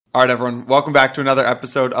All right, everyone. Welcome back to another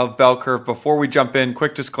episode of Bell Curve. Before we jump in,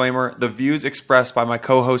 quick disclaimer. The views expressed by my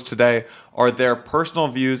co-host today are their personal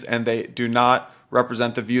views, and they do not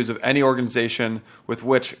represent the views of any organization with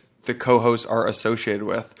which the co-hosts are associated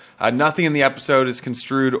with. Nothing in the episode is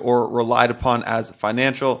construed or relied upon as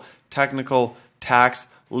financial, technical, tax,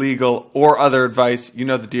 legal, or other advice. You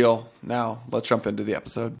know the deal. Now, let's jump into the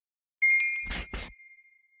episode.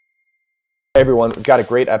 Hey everyone, we've got a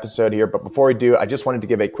great episode here, but before we do, I just wanted to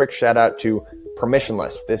give a quick shout out to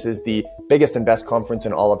Permissionless. This is the biggest and best conference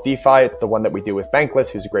in all of DeFi. It's the one that we do with Bankless,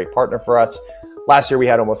 who's a great partner for us. Last year, we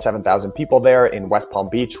had almost 7,000 people there in West Palm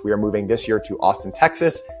Beach. We are moving this year to Austin,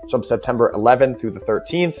 Texas, from September 11th through the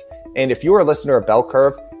 13th. And if you are a listener of Bell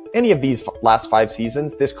Curve, any of these last 5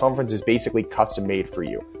 seasons, this conference is basically custom made for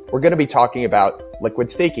you. We're going to be talking about liquid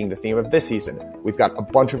staking, the theme of this season. We've got a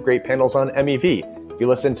bunch of great panels on MEV. If you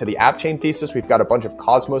listen to the app chain thesis, we've got a bunch of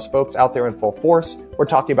Cosmos folks out there in full force. We're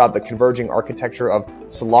talking about the converging architecture of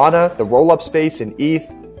Solana, the roll-up space in ETH,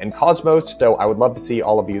 and Cosmos. So I would love to see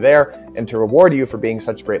all of you there. And to reward you for being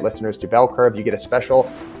such great listeners to Bell Curve, you get a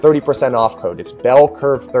special 30% off code. It's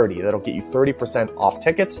BellCurve30. That'll get you 30% off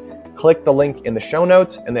tickets. Click the link in the show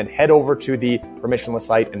notes and then head over to the permissionless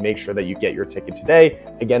site and make sure that you get your ticket today.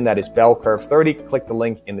 Again, that is BellCurve30. Click the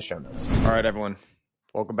link in the show notes. All right, everyone.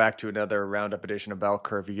 Welcome back to another roundup edition of Bell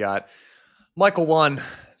Curve. You got Michael 1,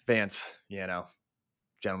 Vance,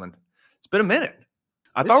 gentlemen. It's been a minute.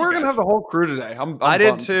 I thought we were going to have the whole crew today. I did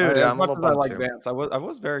bummed. too. As much as I like Vance, I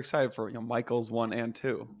was very excited for Michael's 1 and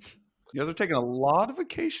 2. You guys are taking a lot of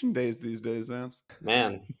vacation days these days, Vance.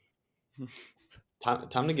 Man,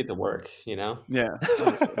 time to get to work, Yeah.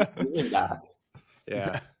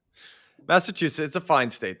 Yeah. Massachusetts, it's a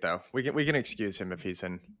fine state though. We can excuse him if he's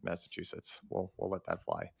in Massachusetts. We'll let that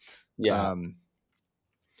fly. Yeah. All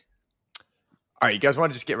right, you guys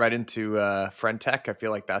want to just get right into Friend.Tech? I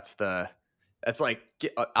feel like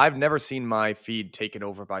I've never seen my feed taken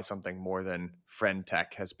over by something more than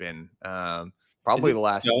Friend.Tech has been. Probably the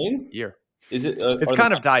last year. Is it? It's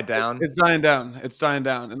kind of died down. It's dying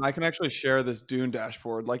down. And I can actually share this Dune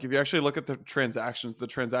dashboard. Like if you actually look at the transactions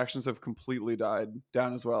have completely died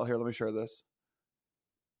down as well. Here, let me share this.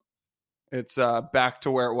 It's back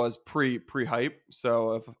to where it was pre-hype.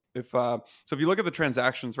 So if you look at the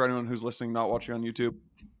transactions for anyone who's listening, not watching on YouTube,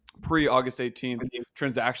 pre-August 18th,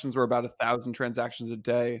 transactions were about 1,000 transactions a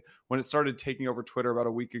day. When it started taking over Twitter about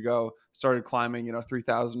a week ago, started climbing,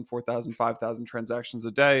 3,000, 4,000, 5,000 transactions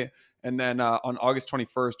a day. And then on August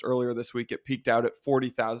 21st, earlier this week, it peaked out at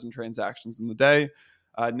 40,000 transactions in the day.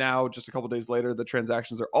 Now, just a couple days later, the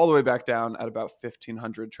transactions are all the way back down at about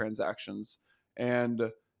 1,500 transactions. And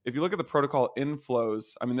if you look at the protocol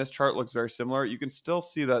inflows, this chart looks very similar. You can still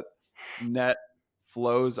see that net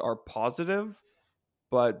flows are positive,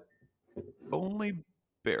 but only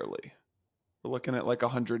barely. We're looking at like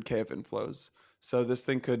 100K of inflows. So this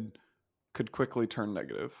thing could quickly turn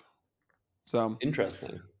negative. So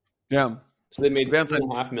interesting. Yeah. So they made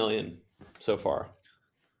 $3.5 million so far.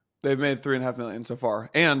 They've made $3.5 million so far.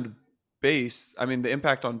 And Base, the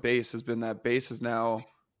impact on Base has been that Base is now,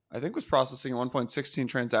 I think, was processing 1.16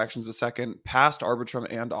 transactions a second past Arbitrum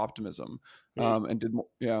and Optimism. And did more.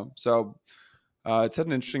 Yeah. So it's had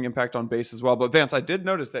an interesting impact on Base as well. But Vance, I did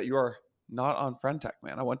notice that you are not on Friend.Tech,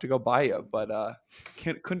 man. I went to go buy you, but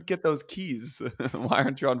couldn't get those keys. Why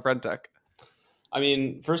aren't you on Friend.Tech?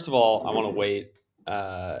 First of all, I want to wait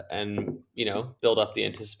and build up the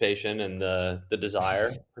anticipation and the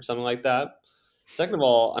desire for something like that. Second of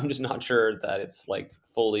all, I'm just not sure that it's like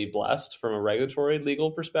fully blessed from a regulatory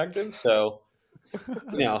legal perspective. So,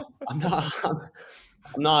 I'm not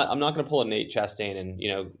going to pull a Nate Chastain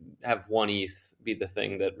and have one ETH be the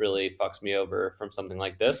thing that really fucks me over from something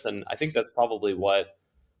like this. And I think that's probably what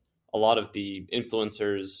a lot of the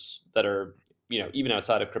influencers that are even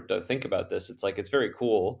outside of crypto think about this. It's like, it's very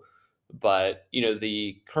cool, but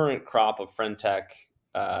the current crop of Friend.Tech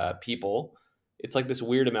people, it's like this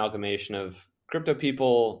weird amalgamation of crypto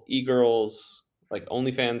people, e-girls, like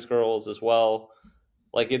OnlyFans girls as well.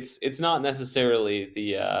 Like it's not necessarily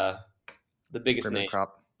the biggest name.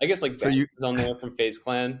 Crop. I guess like is on there from FaZe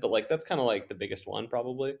Clan, but like that's kind of like the biggest one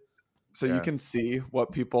probably. So you can see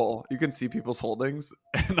people's holdings.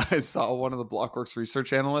 And I saw one of the Blockworks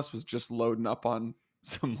research analysts was just loading up on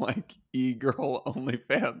some like e-girl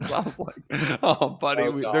OnlyFans. I was like, oh buddy,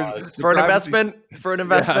 there's for an investment. It's for an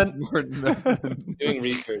investment. Yeah, for an investment. Doing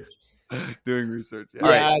research.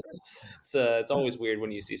 Yeah. It's always weird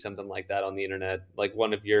when you see something like that on the internet, like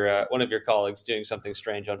one of your colleagues doing something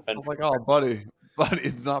strange on Friend. I'm like, oh buddy,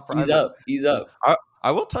 it's not private. Ease up.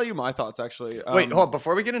 I will tell you my thoughts actually. Wait, hold on.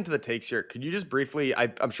 Before we get into the takes here, could you just briefly,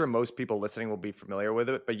 I'm sure most people listening will be familiar with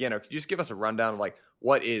it, but could you just give us a rundown of like,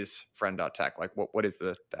 what is Friend.Tech? Like what is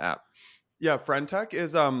the app? Yeah, Friend.Tech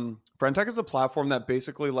is a platform that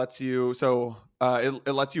basically lets you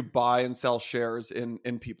it lets you buy and sell shares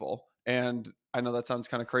in people. And I know that sounds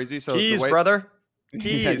kind of crazy. So the Keys, way brother. yeah,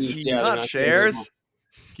 Keys, keys, Yeah, they're not not shares.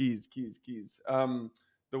 keys.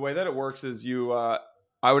 The way that it works is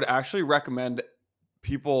I would actually recommend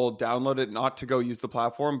people download it not to go use the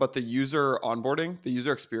platform, but the user onboarding, the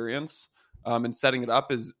user experience, and setting it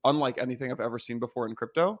up is unlike anything I've ever seen before in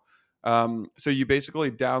crypto. So you basically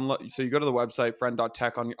download, so you go to the website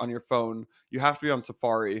friend.tech on your phone. You have to be on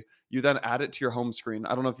Safari. You then add it to your home screen.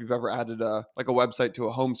 I don't know if you've ever added a website to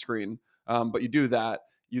a home screen, but you do that.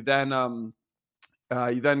 You then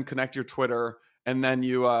connect your Twitter, and then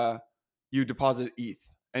you deposit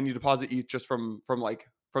ETH, and you deposit ETH just from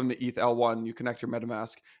the ETH L1. You connect your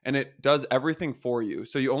MetaMask, and it does everything for you.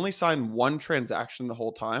 So you only sign one transaction the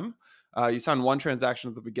whole time. You sign one transaction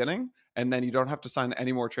at the beginning, and then you don't have to sign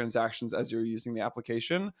any more transactions as you're using the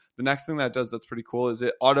application. The next thing that does that's pretty cool is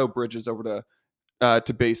it auto bridges over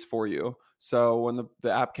to Base for you. So when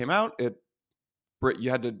the app came out, you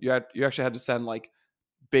actually had to send like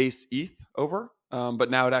Base ETH over.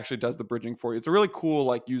 But now it actually does the bridging for you. It's a really cool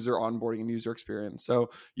like user onboarding and user experience. So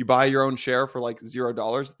you buy your own share for like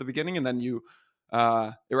 $0 at the beginning, and then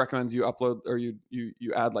it recommends you upload or you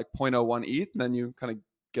add like 0.01 ETH, and then you kind of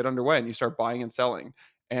get underway and you start buying and selling.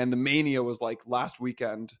 And the mania was like last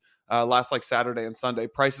weekend, last like Saturday and Sunday.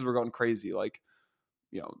 Prices were going crazy. Like,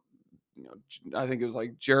 you know, I think it was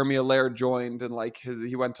like Jeremy Allaire joined, and like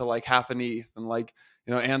he went to like half an ETH, and like,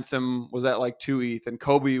 Ansem was at like 2 ETH, and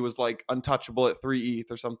Kobe was like untouchable at 3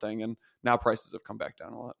 ETH or something. And now prices have come back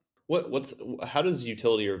down a lot. How does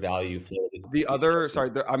utility or value flow?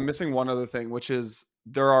 I'm missing one other thing, which is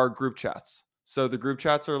there are group chats. So the group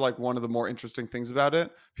chats are like one of the more interesting things about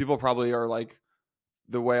it. People probably are like,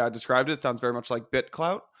 the way I described it sounds very much like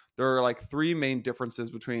BitClout. There are like three main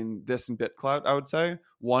differences between this and BitClout, I would say.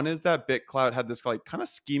 One is that BitClout had this like kind of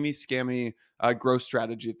schemy, scammy growth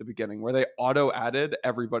strategy at the beginning where they auto added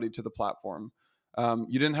everybody to the platform.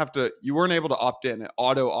 You weren't able to opt in. It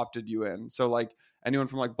auto opted you in. So like anyone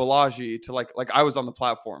from like Balaji to like I was on the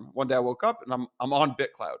platform. One day I woke up and I'm on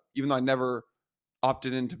BitClout, even though I never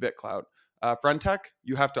opted into BitClout. Friend.Tech,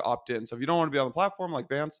 you have to opt in. So if you don't want to be on the platform like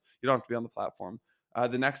Vance, you don't have to be on the platform.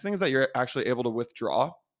 The next thing is that you're actually able to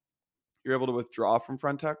withdraw. You're able to withdraw from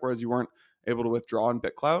Friend.Tech, whereas you weren't able to withdraw in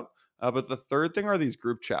BitClout. But the third thing are these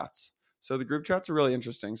group chats. So the group chats are really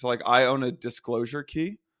interesting. So like I own a disclosure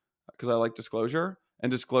key because I like disclosure,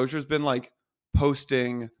 and disclosure's been like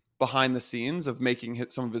posting behind the scenes of making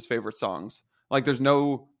some of his favorite songs. Like there's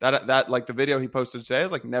no that like the video he posted today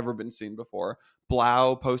has like never been seen before.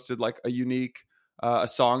 Blau posted like a unique a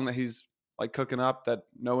song that he's like cooking up that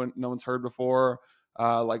no one's heard before.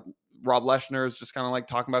 Like Rob Leschner is just kind of like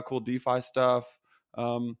talking about cool DeFi stuff.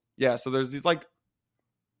 So there's these like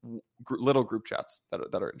little group chats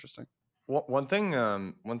that are interesting. One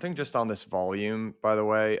thing just on this volume, by the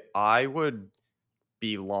way, I would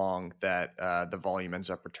be long that the volume ends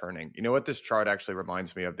up returning. You know what this chart actually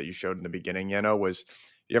reminds me of that you showed in the beginning, was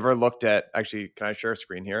you ever looked at, actually, can I share a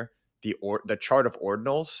screen here? The chart of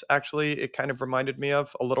ordinals, actually, it kind of reminded me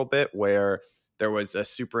of a little bit, where there was a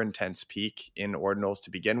super intense peak in ordinals to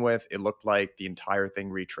begin with. It looked like the entire thing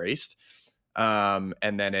retraced. And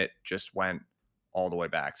then it just went all the way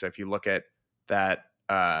back. So if you look at that,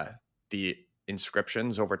 the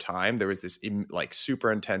inscriptions over time, there was this like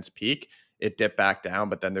super intense peak. It dipped back down,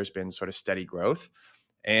 but then there's been sort of steady growth.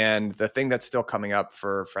 And the thing that's still coming up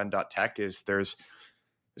for Friend.Tech is there's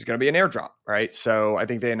going to be an airdrop, right? So I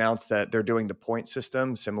think they announced that they're doing the point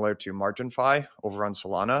system similar to MarginFi over on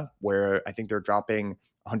Solana, where I think they're dropping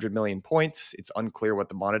 100 million points. It's unclear what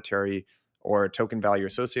the monetary or token value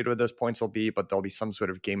associated with those points will be, but there'll be some sort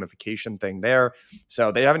of gamification thing there.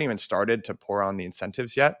 So they haven't even started to pour on the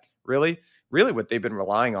incentives yet, really. Really what they've been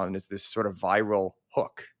relying on is this sort of viral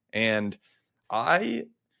hook. And I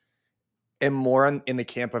am more in the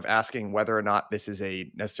camp of asking whether or not this is a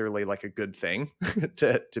necessarily like a good thing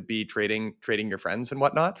to be trading your friends and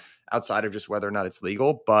whatnot, outside of just whether or not it's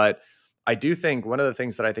legal. But I do think one of the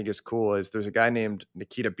things that I think is cool is there's a guy named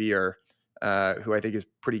Nikita Beer, who I think is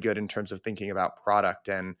pretty good in terms of thinking about product.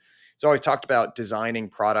 And he's always talked about designing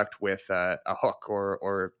product with a hook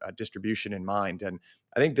or a distribution in mind. And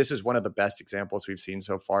I think this is one of the best examples we've seen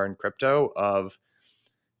so far in crypto of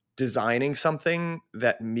designing something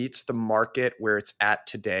that meets the market where it's at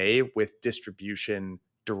today with distribution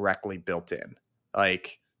directly built in.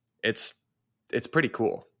 Like it's pretty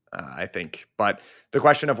cool. I think. But the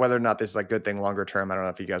question of whether or not this is a good thing longer term, I don't know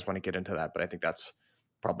if you guys want to get into that, but I think that's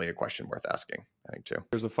probably a question worth asking, I think, too.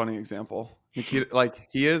 Here's a funny example. He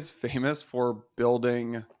is famous for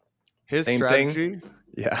building his Same strategy, thing.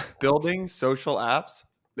 Yeah. building social apps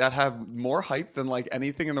that have more hype than like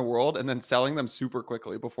anything in the world, and then selling them super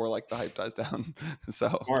quickly before like the hype dies down.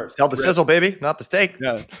 So Smart. Sell the sizzle, baby, not the steak.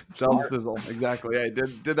 yeah, sell the sizzle. Exactly. Yeah, he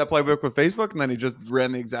did that playbook with Facebook, and then he just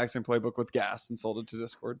ran the exact same playbook with gas and sold it to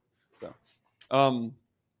Discord. So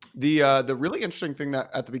the really interesting thing that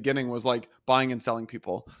at the beginning was like buying and selling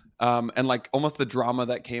people, and like almost the drama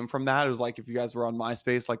that came from that. It was like if you guys were on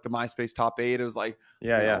MySpace, like the MySpace top 8, it was like,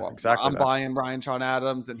 Exactly. I'm buying Ryan Sean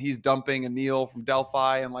Adams and he's dumping Anil from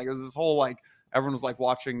Delphi, and like it was this whole like everyone was like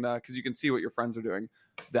watching because you can see what your friends are doing.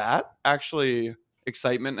 That actually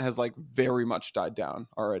excitement has like very much died down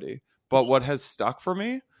already. But what has stuck for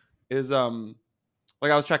me is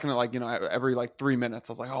like I was checking it like, every like 3 minutes.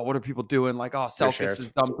 I was like, oh, what are people doing? Like, oh, Selkis is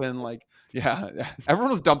dumping. Like, yeah, everyone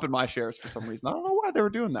was dumping my shares for some reason. I don't know why they were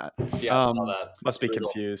doing that. Yeah, I saw that. Must be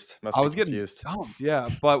confused. I was getting dumped. Yeah,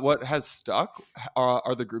 but what has stuck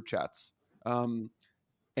are the group chats, and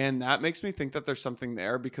that makes me think that there's something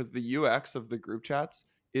there because the UX of the group chats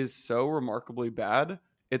is so remarkably bad.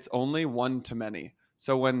 It's only one to many.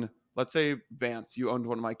 So when, let's say, Vance, you owned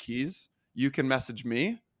one of my keys, you can message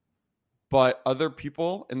me, but other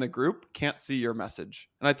people in the group can't see your message.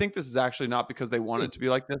 And I think this is actually not because they want it to be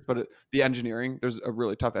like this, but the engineering, there's a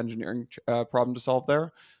really tough engineering problem to solve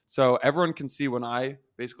there. So everyone can see when I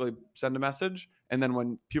basically send a message, and then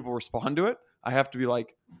when people respond to it, I have to be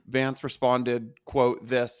like, Vance responded, quote,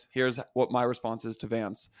 this, here's what my response is to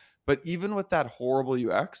Vance. But even with that horrible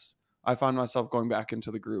UX, I find myself going back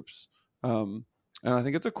into the groups. And I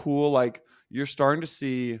think it's a cool, like, you're starting to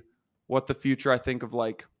see what the future, I think, of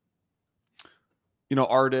like,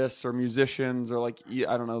 artists or musicians or like,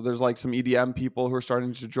 I don't know, there's like some EDM people who are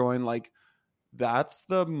starting to join. Like that's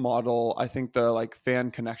the model. I think the like fan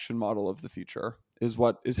connection model of the future is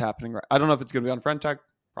what is happening. Right. I don't know if it's going to be on Friend.Tech,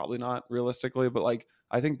 probably not realistically, but like,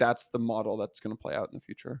 I think that's the model that's going to play out in the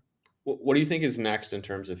future. What do you think is next in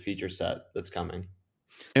terms of feature set that's coming?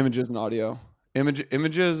 Images and audio,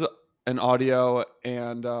 images and audio,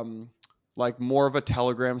 and like more of a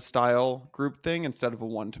Telegram style group thing instead of a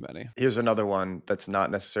one-to-many. Here's another one that's not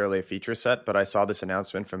necessarily a feature set, but I saw this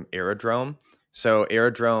announcement from Aerodrome. So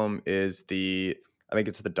Aerodrome is I think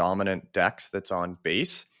it's the dominant DEX that's on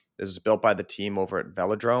Base. This is built by the team over at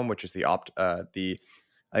Velodrome, which is I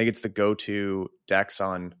think it's the go-to DEX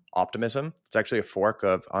on Optimism. It's actually a fork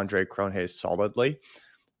of Andre Cronje's Solidly,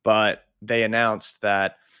 but they announced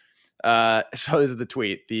that so this is the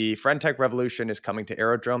tweet. The Friend.Tech revolution is coming to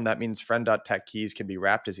Aerodrome. That means Friend.Tech keys can be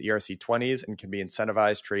wrapped as ERC20s and can be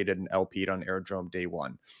incentivized, traded, and LP'd on Aerodrome day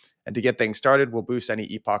one. And to get things started, we'll boost any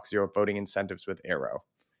Epoch Zero voting incentives with Aero.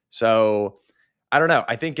 So I don't know.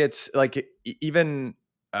 I think it's like even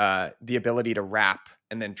the ability to wrap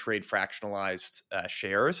and then trade fractionalized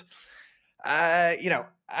shares. I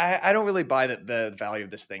don't really buy that the value of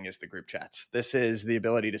this thing is the group chats. This is the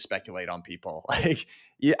ability to speculate on people. Like,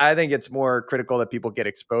 I think it's more critical that people get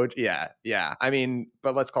exposed. Yeah. I mean,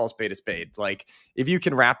 but let's call a spade. Like, if you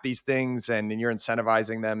can wrap these things and you're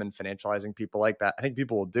incentivizing them and financializing people like that, I think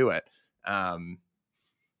people will do it. But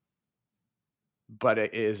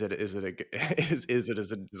is it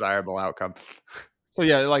a desirable outcome? So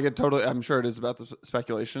yeah, like I'm sure it is about the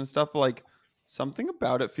speculation and stuff, but like something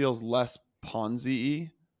about it feels less Ponzi-y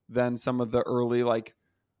than some of the early, like,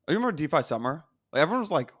 I remember DeFi Summer. Like everyone was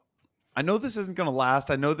like, I know this isn't gonna last.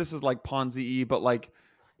 I know this is like Ponzi-y, but like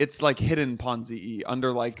it's like hidden Ponzi-y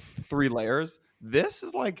under like 3 layers. This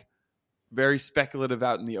is like very speculative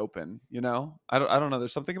out in the open, I don't know.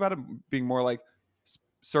 There's something about it being more like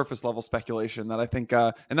surface level speculation that I think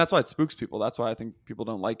and that's why it spooks people. That's why I think people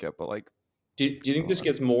don't like it. But like, do you think this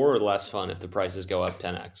gets more or less fun if the prices go up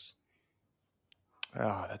 10x?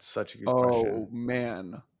 Oh, that's such a good question. Oh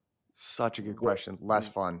man, such a good question. Less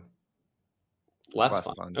fun. Less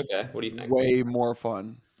fun. Okay, what do you think? Way more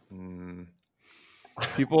fun.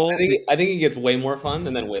 People, I think it gets way more fun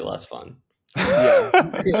and then way less fun. Yeah,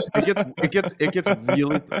 it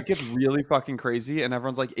gets really fucking crazy, and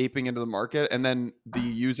everyone's like aping into the market, and then the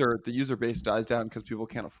user base dies down because people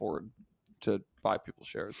can't afford to buy people's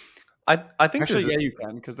shares. I think actually, you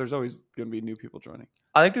can, because there's always going to be new people joining.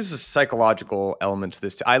 I think there's a psychological element to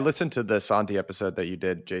this. I listened to the Santi episode that you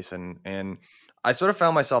did, Jason, and I sort of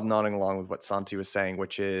found myself nodding along with what Santi was saying,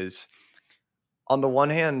 which is, on the one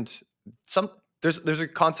hand, there's a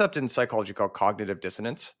concept in psychology called cognitive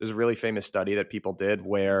dissonance. There's a really famous study that people did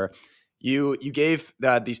where you gave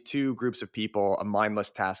these 2 groups of people a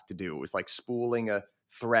mindless task to do. It was like spooling a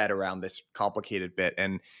thread around this complicated bit.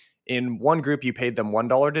 And in one group, you paid them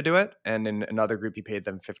 $1 to do it. And in another group, you paid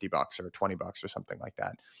them $50 or $20 or something like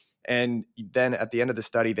that. And then at the end of the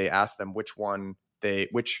study, they asked them which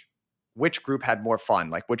group had more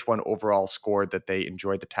fun, like which one overall scored that they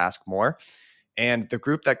enjoyed the task more. And the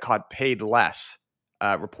group that got paid less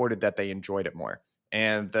reported that they enjoyed it more.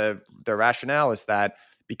 And the rationale is that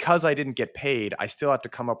because I didn't get paid, I still have to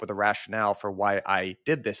come up with a rationale for why I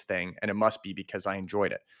did this thing. And it must be because I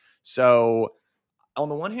enjoyed it. So on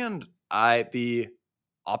the one hand, the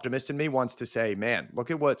optimist in me wants to say, man, look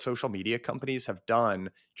at what social media companies have done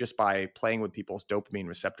just by playing with people's dopamine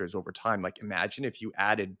receptors over time. Like, imagine if you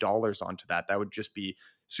added dollars onto that, that would just be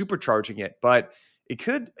supercharging it. But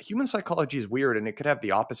human psychology is weird, and it could have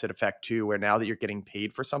the opposite effect too, where now that you're getting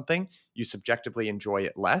paid for something, you subjectively enjoy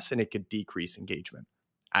it less, and it could decrease engagement.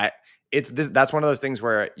 That's one of those things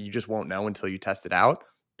where you just won't know until you test it out.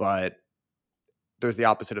 But there's the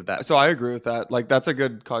opposite of that. So I agree with that. Like, that's a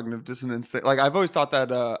good cognitive dissonance thing. Like, I've always thought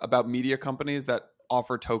that about media companies that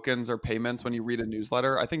offer tokens or payments when you read a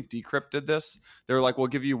newsletter. I think Decrypt did this. They were like, we'll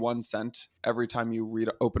give you 1 cent every time you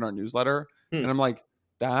open our newsletter. And I'm like,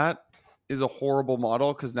 that is a horrible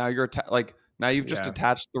model, because now you've just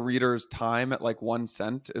attached the reader's time at like 1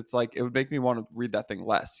 cent. It's like, it would make me want to read that thing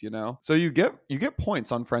less, you know? So you get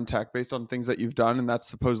points on Friend.Tech based on things that you've done, and that's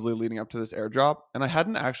supposedly leading up to this airdrop. And I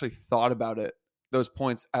hadn't actually thought about those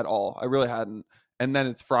points at all. I really hadn't. And then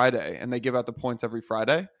it's Friday, and they give out the points every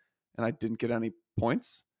Friday, and I didn't get any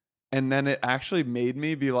points. And then it actually made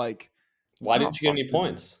me be like, why didn't you get any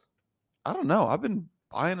points? I don't know. I've been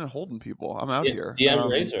buying and holding people. I'm out here.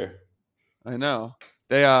 DM Razer. I know.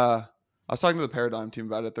 I was talking to the Paradigm team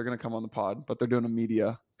about it. They're going to come on the pod, but they're doing a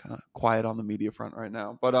media, kind of quiet on the media front right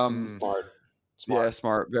now. But Smart. Yeah,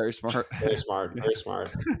 smart, very smart. Very smart, very smart.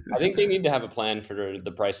 I think they need to have a plan for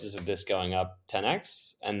the prices of this going up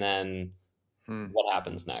 10x, and then what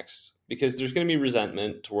happens next. Because there's going to be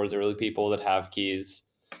resentment towards the early people that have keys.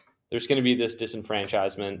 There's going to be this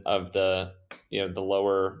disenfranchisement of the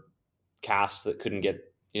lower caste that couldn't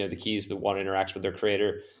get the keys but want to interact with their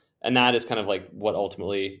creator. And that is kind of like what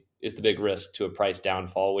ultimately is the big risk to a price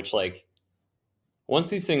downfall, which, like, once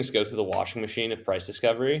these things go through the washing machine of price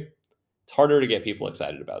discovery, it's harder to get people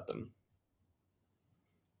excited about them.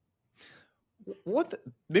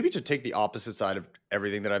 Maybe to take the opposite side of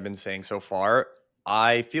everything that I've been saying so far,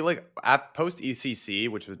 I feel like at post ECC,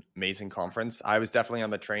 which was an amazing conference, I was definitely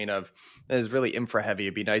on the train of, it is really infra heavy.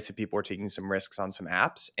 It'd be nice if people were taking some risks on some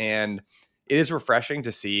apps. And it is refreshing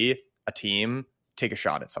to see a team take a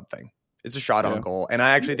shot at something. It's a shot on goal. And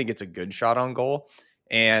I actually think it's a good shot on goal.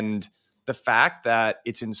 And the fact that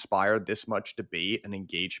it's inspired this much debate and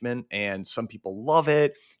engagement, and some people love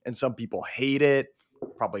it and some people hate it,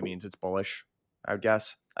 probably means it's bullish, I would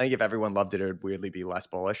guess. I think if everyone loved it, it would weirdly be less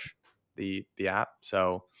bullish, the app.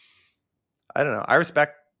 So I don't know. I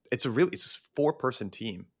respect, it's a 4-person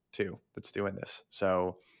team too that's doing this.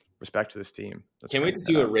 So respect to this team. Can't wait to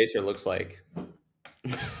see what Racer looks like.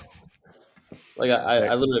 Like,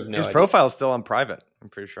 I literally have no His idea. profile is still on private, I'm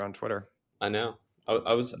pretty sure, on Twitter. I know.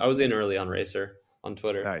 I was in early on Racer on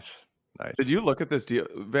Twitter. Nice. Did you look at this deal,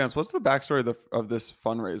 Vance? What's the backstory of this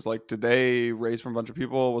fundraise? Like, did they raise from a bunch of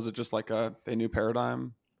people? Was it just like they knew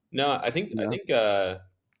Paradigm? No, I think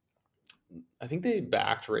they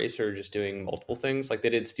backed Racer just doing multiple things. Like, they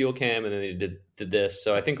did Steel Cam, and then they did this.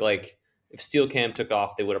 So I think, like, if Steel Cam took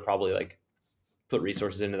off, they would have probably like put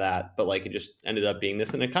resources into that. But like, it just ended up being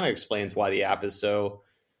this, and it kind of explains why the app is so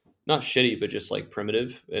not shitty, but just like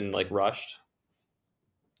primitive and like rushed.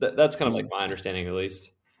 That's kind of like my understanding, at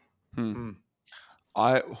least. There's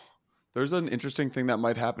an interesting thing that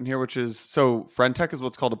might happen here, which is, so Friend.Tech is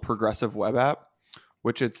what's called a progressive web app,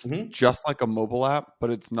 which it's just like a mobile app, but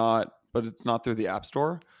it's not through the App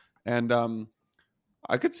Store. And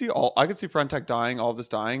I could see Friend.Tech dying, all of this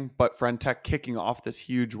dying, but Friend.Tech kicking off this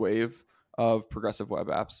huge wave of progressive web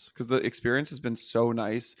apps, because the experience has been so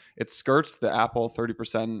nice. It skirts the Apple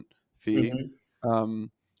 30% fee.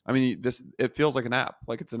 I mean, it feels like an app,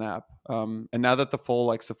 like it's an app. And now that the full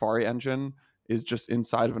like Safari engine is just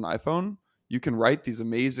inside of an iPhone, you can write these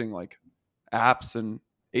amazing like apps and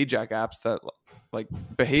AJAX apps that like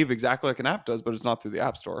behave exactly like an app does, but it's not through the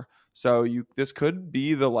App Store. So this could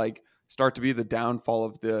be start to be the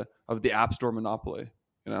downfall of the App Store monopoly,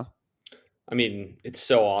 you know? I mean, it's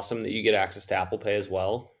so awesome that you get access to Apple Pay as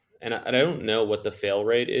well. And I don't know what the fail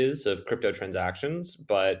rate is of crypto transactions,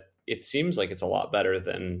 but it seems like it's a lot better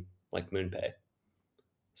than like MoonPay.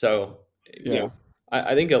 So,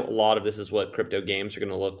 I think a lot of this is what crypto games are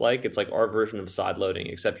going to look like. It's like our version of side loading,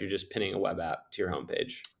 except you're just pinning a web app to your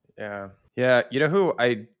homepage. Yeah. You know who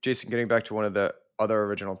Jason, getting back to one of the other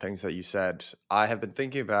original things that you said, I have been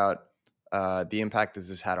thinking about the impact this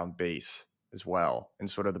has had on Base as well, and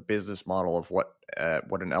sort of the business model of what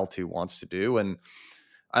an L2 wants to do. And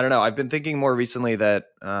I don't know, I've been thinking more recently that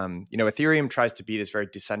Ethereum tries to be this very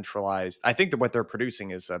decentralized. I think that what they're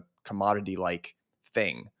producing is a commodity like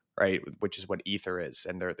thing, right? Which is what Ether is,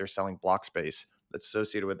 and they're selling block space that's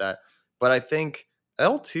associated with that. But I think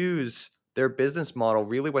L2s, their business model,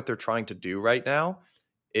 really what they're trying to do right now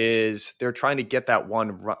is they're trying to get that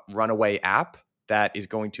one runaway app that is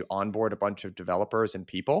going to onboard a bunch of developers and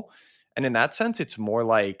people. And in that sense, it's more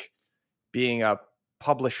like being a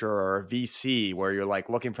publisher or a VC where you're like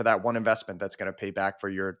looking for that one investment that's going to pay back for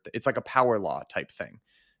it's like a power law type thing.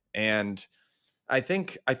 And I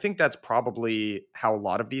think that's probably how a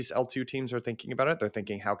lot of these L2 teams are thinking about it. They're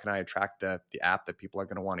thinking, how can I attract the app that people are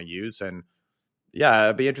going to want to use? And yeah,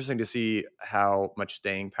 it'd be interesting to see how much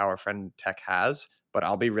staying power Friend.Tech has, but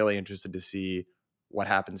I'll be really interested to see what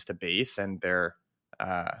happens to Base and their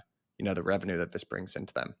the revenue that this brings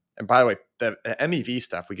into them. And by the way, the MEV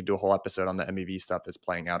stuff, we could do a whole episode on the MEV stuff that's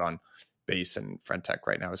playing out on Base and Friend.Tech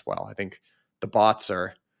right now as well. I think the bots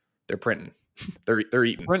they're printing. they're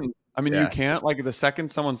eating. Printing. I mean, you can't, like, the second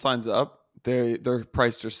someone signs up, their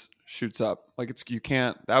price just shoots up. Like, you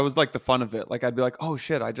can't. That was like the fun of it. Like, I'd be like, oh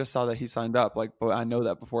shit, I just saw that he signed up. Like, but I know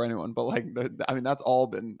that before anyone. But like, that's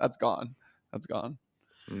gone. That's gone.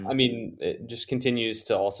 I mean, it just continues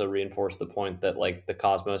to also reinforce the point that like the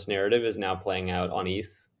Cosmos narrative is now playing out on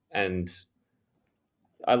ETH. And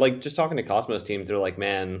I like just talking to Cosmos teams. They're like,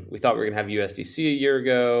 man, we thought we were going to have USDC a year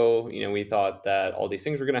ago. We thought that all these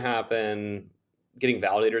things were going to happen. Getting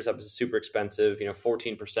validators up is super expensive.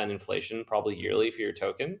 14% inflation probably yearly for your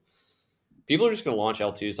token. People are just going to launch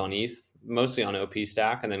L2s on ETH, mostly on OP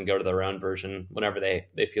Stack, and then go to their own version whenever they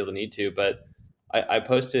feel the need to. But I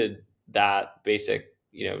posted that basic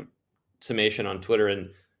summation on Twitter, and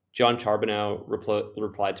John Charbonneau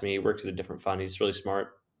replied to me. He works at a different fund. He's really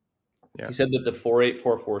smart. Yeah. He said that the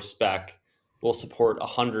 4844 spec will support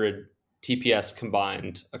 100 TPS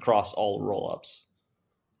combined across all rollups.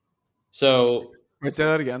 So wait, say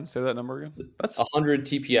that again. Say that number again. That's 100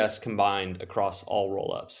 TPS combined across all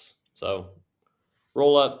rollups. So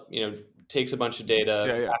rollup, takes a bunch of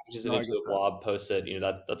data, packages it into a blob, posts it.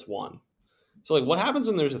 That's one. So like, what happens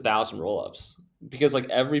when there's 1,000 rollups? Because like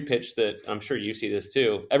every pitch that I'm sure you see this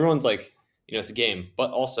too, everyone's like, it's a game,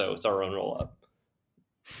 but also it's our own rollup.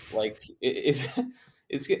 Like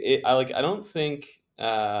I don't think.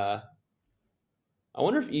 I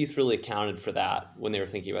wonder if ETH really accounted for that when they were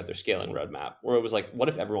thinking about their scaling roadmap, where it was like, what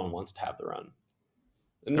if everyone wants to have their own?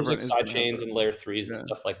 And there's like side chains and layer 3s and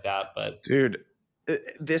stuff like that. But dude,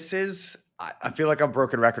 this is, I feel like I'm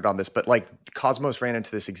broken record on this, but like Cosmos ran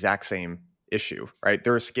into this exact same issue, right?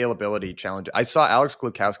 There are scalability challenges. I saw Alex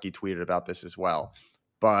Glukowski tweeted about this as well,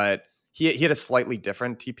 but he had a slightly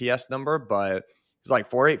different TPS number, but it's like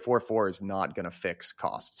 4844 is not going to fix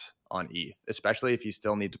costs on ETH, especially if you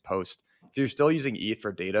still need to post. If you're still using ETH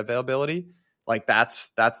for data availability, like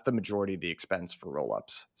that's the majority of the expense for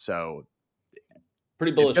rollups. So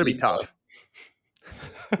pretty bullish. It's going to be tough.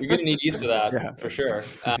 You're going to need ETH for that, for sure.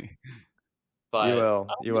 But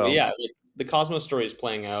you will. Yeah, like the Cosmos story is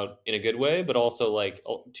playing out in a good way, but also like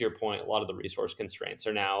to your point, a lot of the resource constraints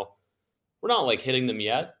are now, we're not like hitting them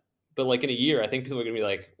yet, but like in a year, I think people are going to be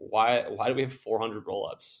like, why do we have 400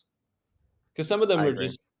 rollups? Because some of them are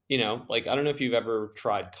just, like, I don't know if you've ever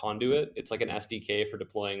tried Conduit. It's like an SDK for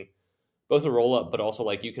deploying both a rollup, but also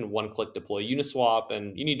like you can one-click deploy Uniswap,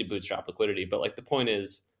 and you need to bootstrap liquidity. But like the point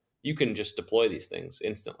is, you can just deploy these things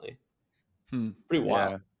instantly. Pretty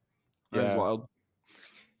wild. Yeah. That is wild.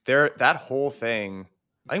 That whole thing,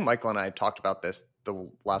 I think Michael and I talked about this the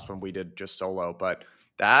last one we did just solo, but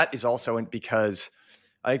that is also because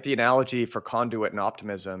I think the analogy for Conduit and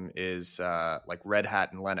Optimism is like Red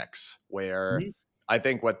Hat and Linux, where I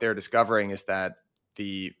think what they're discovering is that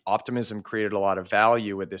the Optimism created a lot of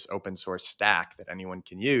value with this open source stack that anyone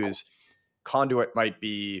can use. Conduit might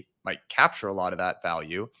capture a lot of that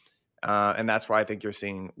value. And that's why I think you're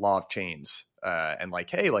seeing law of chains and like,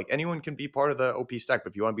 hey, like anyone can be part of the OP stack,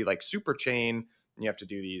 but if you want to be like super chain, you have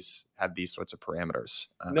to have these sorts of parameters.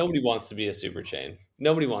 Nobody wants to be a super chain.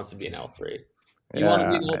 Nobody wants to be an L3. You want to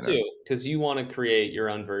be an L2 because you want to create your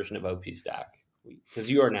own version of OP stack because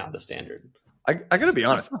you are now the standard. I got to be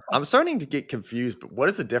honest. I'm starting to get confused, but what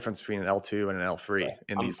is the difference between an L2 and an L3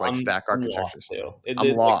 in these stack architectures?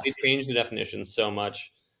 I'm lost. They changed the definitions so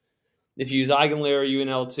much. If you use EigenLayer, are you an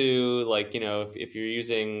L2? Like, if you're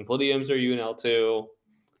using Palladiums, are you an L2?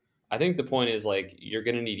 I think the point is like, you're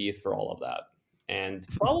going to need ETH for all of that. And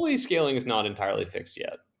probably scaling is not entirely fixed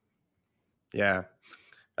yet. Yeah.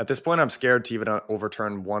 At this point, I'm scared to even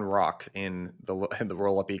overturn one rock in the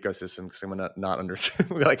roll-up ecosystem because I'm gonna not understand,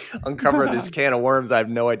 like uncover this can of worms. I have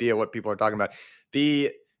no idea what people are talking about.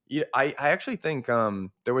 I actually think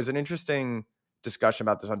there was an interesting discussion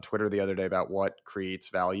about this on Twitter the other day about what creates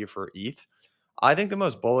value for ETH. I think the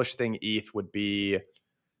most bullish thing ETH would be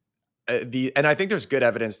and I think there's good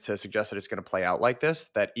evidence to suggest that it's going to play out like this,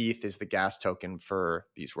 that ETH is the gas token for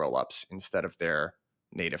these rollups instead of their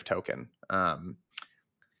native token.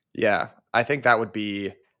 Yeah, I think that would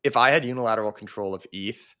be, if I had unilateral control of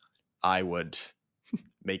ETH, I would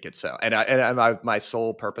make it so. And my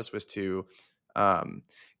sole purpose was to,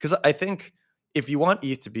 because I think if you want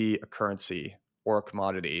ETH to be a currency or a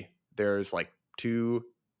commodity, there's like two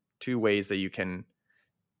ways that you can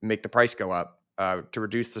make the price go up, to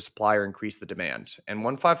reduce the supply or increase the demand. And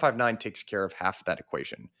 1559 takes care of half of that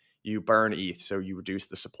equation. You burn ETH, so you reduce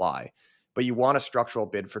the supply, but you want a structural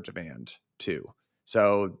bid for demand too.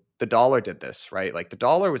 So the dollar did this, right? Like the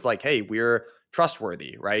dollar was like, hey, we're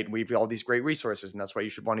trustworthy, right? We've all these great resources, and that's why you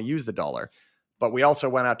should want to use the dollar. But we also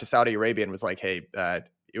went out to Saudi Arabia and was like, hey,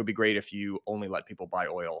 it would be great if you only let people buy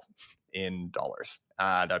oil in dollars.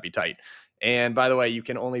 That'd be tight. And by the way, you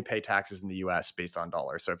can only pay taxes in the US based on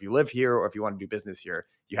dollars. So if you live here or if you want to do business here,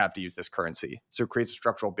 you have to use this currency. So it creates a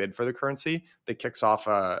structural bid for the currency that kicks off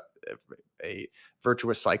a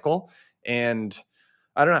virtuous cycle. And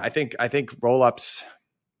I don't know. I think rollups,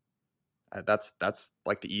 that's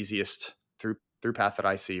like the easiest through path that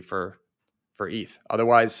I see for ETH.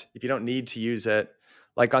 Otherwise, if you don't need to use it,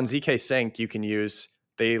 like on ZK Sync,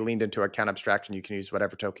 they leaned into account abstraction. You can use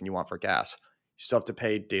whatever token you want for gas. You still have to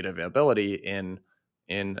pay data availability in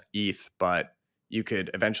ETH, but you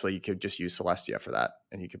could just use Celestia for that,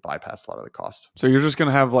 and you could bypass a lot of the cost. So you're just going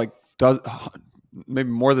to have like maybe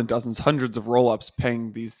more than dozens, hundreds of rollups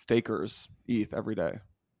paying these stakers ETH every day.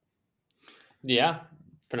 Yeah,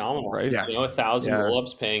 phenomenal, right? Yeah, 1,000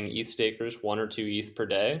 rollups paying ETH stakers 1 or 2 ETH per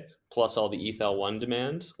day, plus all the ETH L1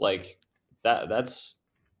 demand. Like that's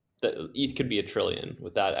ETH could be $1 trillion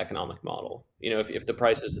with that economic model. If the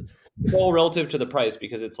price is all relative to the price,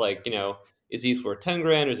 because it's like, is ETH worth 10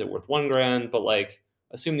 grand or is it worth 1 grand? But like,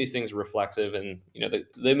 assume these things are reflexive, and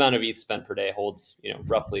the amount of ETH spent per day holds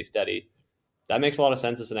roughly steady. That makes a lot of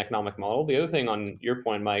sense as an economic model. The other thing on your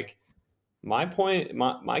point, Mike,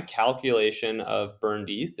 my calculation of burned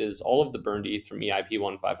ETH is all of the burned ETH from EIP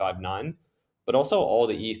 1559, but also all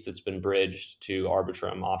the ETH that's been bridged to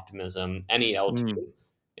Arbitrum, Optimism, any L2.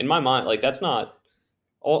 In my mind, like, that's not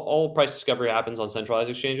all price discovery happens on centralized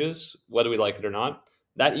exchanges, whether we like it or not.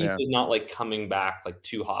 That ETH is not like coming back like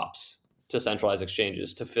 2 hops to centralized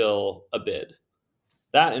exchanges to fill a bid.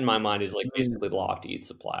 That, in my mind, is like basically locked ETH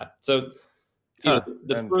supply. So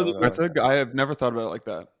the further I have never thought about it like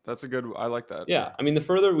that. That's a good. I like that. Yeah, I mean, the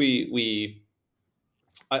further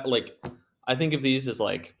I think of these as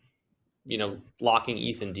like, locking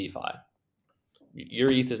ETH in DeFi.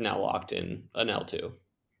 Your ETH is now locked in an L2,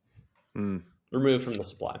 removed from the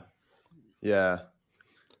supply. Yeah.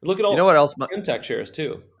 Look at all what else? Friend.Tech shares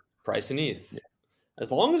too, price in ETH. Yeah. As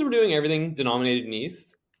long as we're doing everything denominated in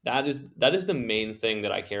ETH, that is the main thing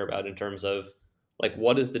that I care about in terms of like,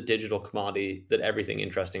 what is the digital commodity that everything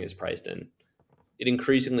interesting is priced in? It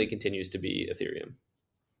increasingly continues to be Ethereum.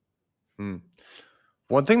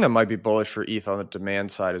 One thing that might be bullish for ETH on the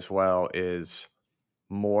demand side as well is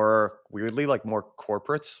more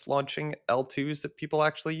corporates launching L2s that people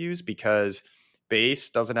actually use, because Base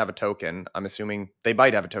doesn't have a token. I'm assuming they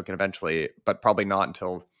might have a token eventually, but probably not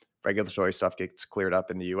until regulatory stuff gets cleared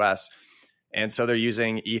up in the US. And so they're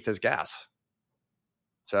using ETH as gas.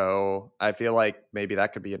 So I feel like maybe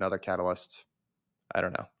that could be another catalyst. I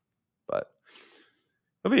don't know, but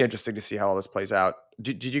it'll be interesting to see how all this plays out.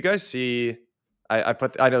 Did you guys see? I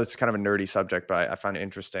know it's kind of a nerdy subject, but I found it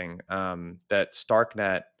interesting that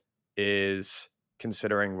Starknet is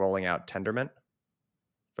considering rolling out Tendermint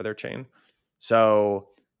for their chain. So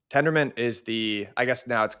Tendermint is I guess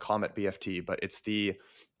now it's Comet BFT, but it's the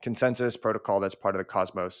consensus protocol that's part of the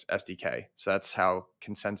Cosmos SDK. So that's how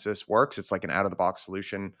consensus works. It's like an out-of-the-box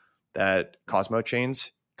solution that Cosmos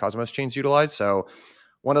chains utilize. So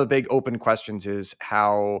one of the big open questions is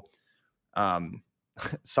how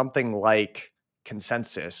something like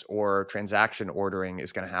consensus or transaction ordering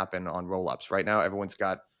is going to happen on rollups. Right now, everyone's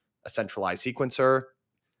got a centralized sequencer.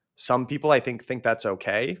 Some people, I think that's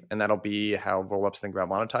okay, and that'll be how rollups think about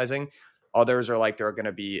monetizing. Others are like, there are going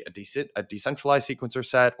to be a decentralized sequencer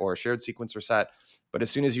set or a shared sequencer set. But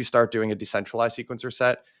as soon as you start doing a decentralized sequencer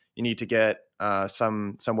set, you need to get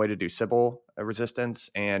some way to do Sybil resistance,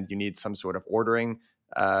 and you need some sort of ordering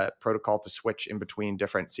protocol to switch in between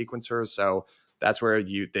different sequencers. So that's where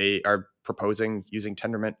they are proposing using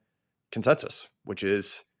Tendermint consensus, which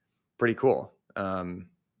is pretty cool.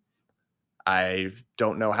 I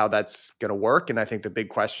don't know how that's going to work. And I think the big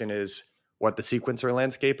question is what the sequencer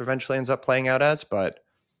landscape eventually ends up playing out as. But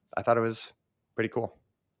I thought it was pretty cool.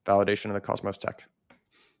 Validation of the Cosmos tech.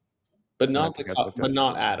 But not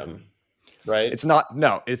Atom, right? It's not.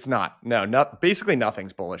 No, it's not. No, basically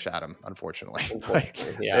nothing's bullish Atom, unfortunately.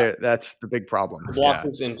 Yeah. That's the big problem. The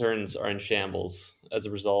Blockworks interns are in shambles as a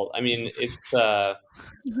result. I mean, it's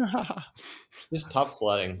just tough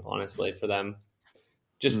sledding, honestly, for them.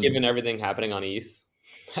 Just given everything happening on ETH,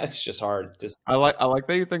 that's just hard. I like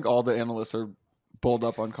that you think all the analysts are bulled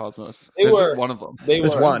up on Cosmos. There's just one of them.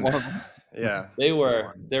 There's one of them. Yeah, they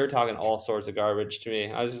were talking all sorts of garbage to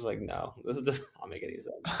me. I was just like, no, this does not make any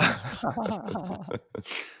sense.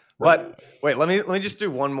 But wait, let me just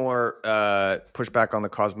do one more pushback on the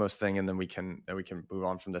Cosmos thing, and then we can move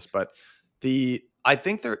on from this. But I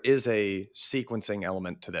think there is a sequencing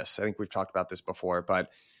element to this. I think we've talked about this before,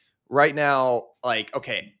 but right now, like,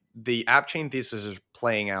 okay, the app chain thesis is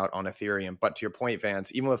playing out on Ethereum, but to your point,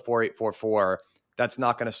 Vance, even with 4844, that's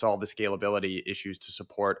not going to solve the scalability issues to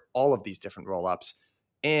support all of these different rollups.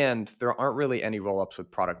 And there aren't really any rollups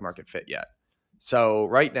with product market fit yet. So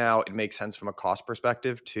right now, it makes sense from a cost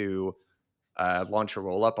perspective to launch a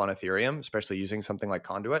rollup on Ethereum, especially using something like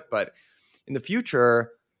Conduit. But in the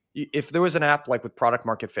future, if there was an app like with product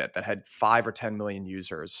market fit that had 5 or 10 million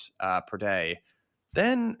users per day,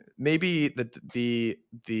 then maybe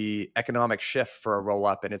the economic shift for a roll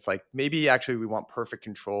up, and it's like maybe actually we want perfect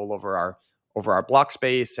control over our block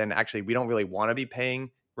space, and actually we don't really want to be paying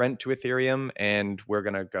rent to Ethereum, and we're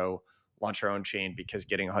gonna go launch our own chain because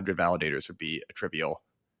getting 100 validators would be a trivial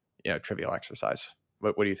exercise.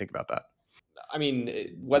 What do you think about that? I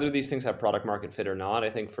mean, whether these things have product market fit or not, I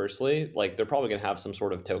think firstly, like they're probably gonna have some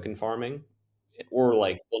sort of token farming, or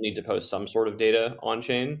like they'll need to post some sort of data on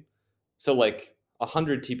chain. So like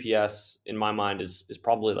 100 TPS in my mind is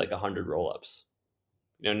probably like 100 rollups,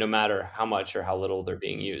 no matter how much or how little they're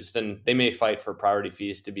being used. And they may fight for priority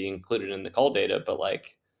fees to be included in the call data, but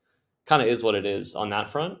like kind of is what it is on that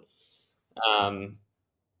front.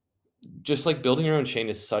 Just like building your own chain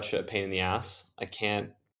is such a pain in the ass. I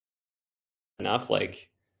can't enough.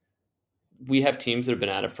 Like we have teams that have been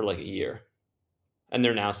at it for like a year, and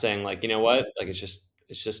they're now saying like, you know what, like it's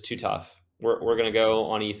just too tough. We're gonna go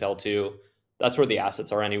on ETH-L2. That's where the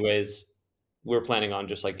assets are anyways. We're planning on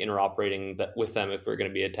just like interoperating with them if we're going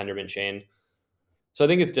to be a Tendermint chain. So I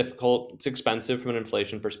think it's difficult. It's expensive from an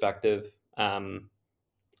inflation perspective.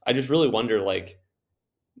 I just really wonder like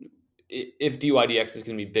if DYDX is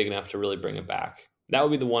going to be big enough to really bring it back. That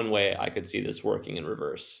would be the one way I could see this working in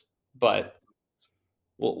reverse. But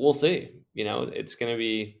we'll see. It's going to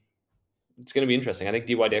be interesting. I think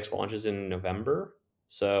DYDX launches in November,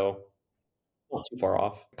 so not too far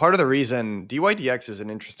off. Part of the reason DYDX is an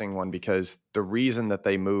interesting one because the reason that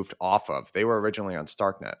they moved off of, they were originally on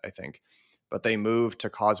Starknet, I think, but they moved to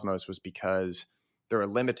Cosmos was because there are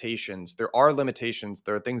limitations. There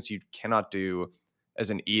are things you cannot do as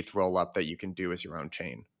an ETH rollup that you can do as your own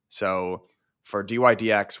chain. So for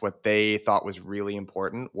DYDX, what they thought was really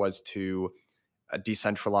important was to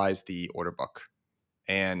decentralize the order book.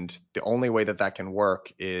 And the only way that can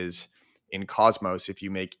work is in Cosmos if you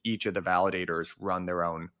make each of the validators run their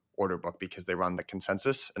own order book, because they run the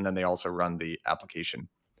consensus and then they also run the application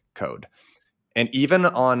code. And even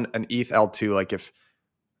on an ETH-L2, like if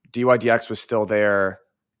DYDX was still there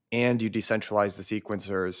and you decentralize the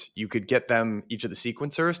sequencers, you could get each of the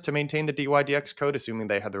sequencers to maintain the DYDX code, assuming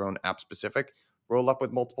they had their own app-specific roll-up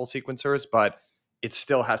with multiple sequencers, but it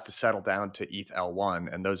still has to settle down to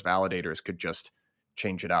ETH-L1, and those validators could just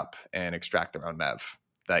change it up and extract their own MEV.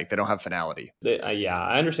 Like they don't have finality. Yeah,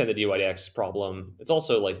 I understand the DYDX problem. It's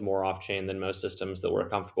also like more off-chain than most systems that we're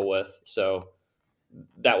comfortable with. So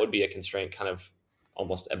that would be a constraint kind of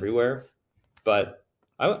almost everywhere. But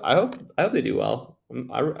I hope they do well.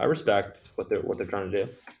 I respect what they're trying to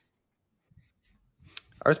do.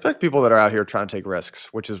 I respect people that are out here trying to take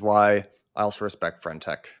risks, which is why I also respect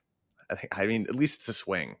Friend.Tech. I mean, at least it's a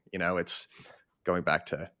swing. It's going back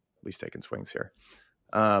to at least taking swings here.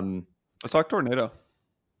 Let's talk Tornado.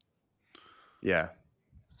 Yeah.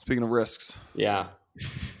 Speaking of risks. Yeah.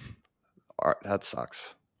 That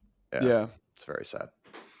sucks. Yeah. It's very sad.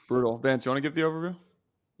 Brutal. Vance, you want to give the overview?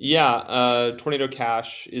 Yeah. Tornado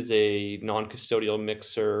Cash is a non-custodial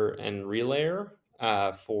mixer and relayer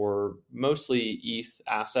for mostly ETH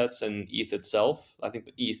assets and ETH itself. I think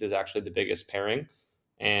the ETH is actually the biggest pairing.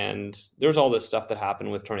 And there's all this stuff that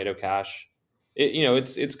happened with Tornado Cash.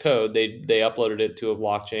 it's code. They uploaded it to a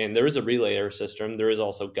blockchain. There is a relayer system. There is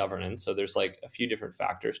also governance. So there's like a few different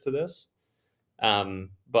factors to this.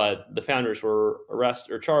 But the founders were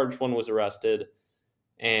arrested or charged. One was arrested,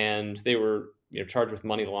 and they were charged with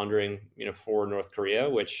money laundering for North Korea,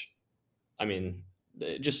 which I mean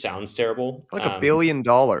it just sounds terrible. Like $1 billion,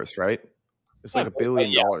 right? It's like $1 billion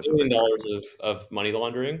Yeah, that $1 they billion charged. of money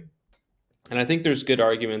laundering. And I think there's good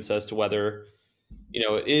arguments as to whether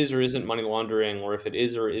it is or isn't money laundering, or if it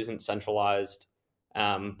is or isn't centralized.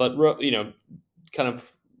 But kind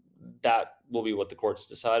of that will be what the courts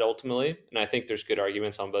decide ultimately. And I think there's good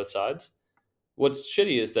arguments on both sides. What's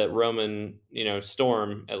shitty is that Roman,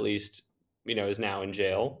 Storm at least, is now in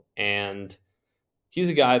jail, and he's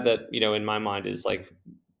a guy that in my mind is like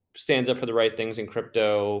stands up for the right things in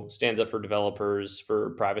crypto, stands up for developers,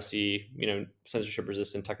 for privacy, censorship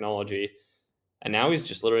resistant technology. And now he's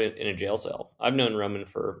just literally in a jail cell. I've known Roman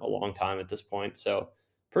for a long time at this point, so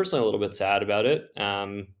personally a little bit sad about it.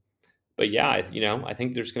 But yeah, I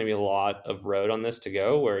think there's going to be a lot of road on this to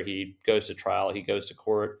go, where he goes to trial, he goes to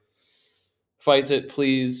court, fights it,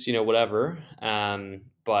 pleas, whatever.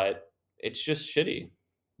 But it's just shitty.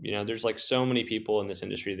 There's like so many people in this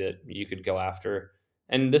industry that you could go after,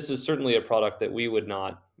 and this is certainly a product that we would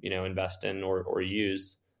not, invest in or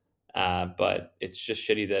use. But it's just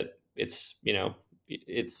shitty that it's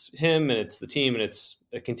him and it's the team and it's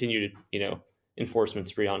a continued, enforcement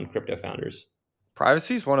spree on crypto founders.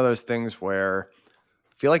 Privacy is one of those things where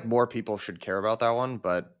I feel like more people should care about that one,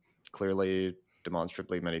 but clearly,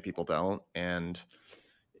 demonstrably, many people don't. And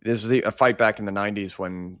this was a fight back in the 90s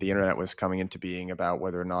when the internet was coming into being about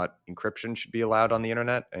whether or not encryption should be allowed on the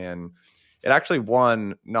internet. And it actually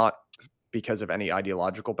won, not because of any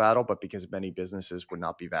ideological battle, but because many businesses would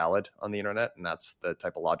not be valid on the internet. And that's the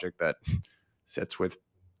type of logic that sits with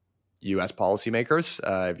US policymakers.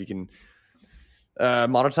 If you can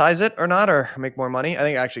monetize it or not, or make more money. I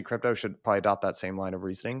think actually crypto should probably adopt that same line of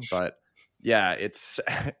reasoning. But yeah, it's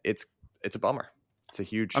a bummer. It's a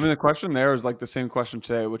huge. I mean, the question there is like the same question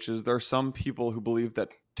today, which is there are some people who believe that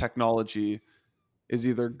technology is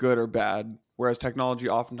either good or bad, whereas technology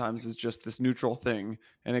oftentimes is just this neutral thing,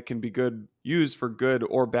 and it can be good used for good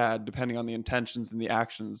or bad depending on the intentions and the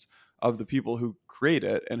actions of the people who create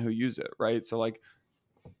it and who use it, right? So like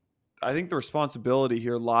I think the responsibility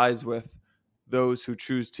here lies with those who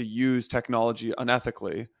choose to use technology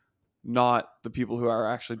unethically, not the people who are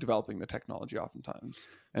actually developing the technology oftentimes.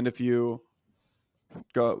 And if you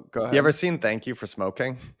go ahead. You ever seen Thank You for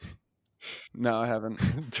Smoking? No, I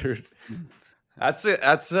haven't. Dude, that's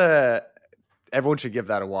it. Everyone should give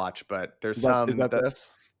that a watch, but there's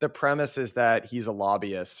this? The premise is that he's a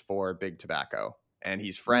lobbyist for big tobacco, and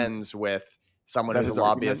he's friends with someone who's a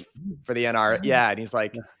lobbyist for the NRA. Yeah, and he's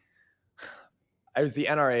like, I was the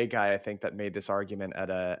NRA guy, I think, that made this argument at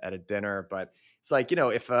a dinner, but it's like,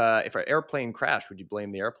 if an airplane crashed, would you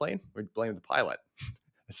blame the airplane? Or would you blame the pilot?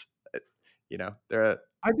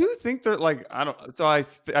 I do think that like I don't. So I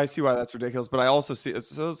see why that's ridiculous, but I also see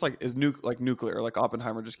it's like nuclear, like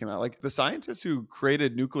Oppenheimer just came out. Like the scientists who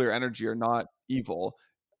created nuclear energy are not evil,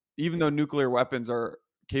 even though nuclear weapons are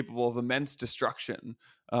capable of immense destruction.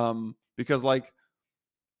 Because like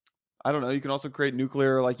I don't know, you can also create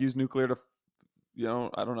nuclear, like use nuclear to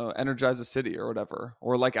I don't know, energize a city or whatever,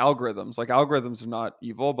 or like algorithms. Like algorithms are not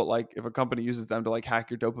evil, but like if a company uses them to like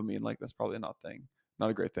hack your dopamine, like that's probably not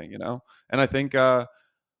a great thing, And I think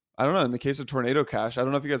I don't know, in the case of Tornado Cash, I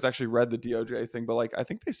don't know if you guys actually read the DOJ thing, but like I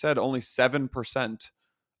think they said only 7%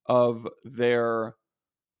 of their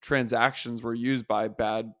transactions were used by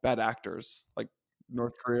bad actors like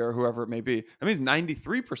North Korea or whoever it may be. That means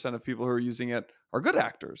 93% of people who are using it are good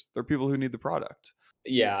actors. They're people who need the product.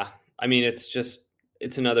 Yeah. I mean,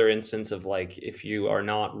 it's another instance of like, if you are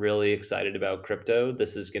not really excited about crypto,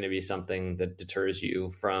 this is going to be something that deters you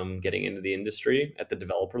from getting into the industry at the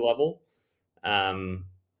developer level,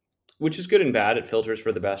 which is good and bad. It filters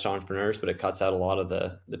for the best entrepreneurs, but it cuts out a lot of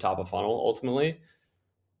the top of funnel ultimately.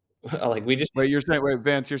 Like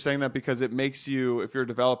Vance, you're saying that because it makes you, if you're a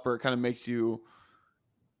developer, it kind of makes you,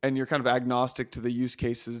 and you're kind of agnostic to the use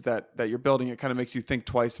cases that you're building, it kind of makes you think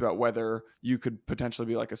twice about whether you could potentially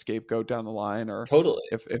be like a scapegoat down the line, or totally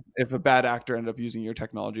if a bad actor ended up using your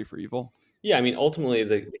technology for evil. Yeah, I mean, ultimately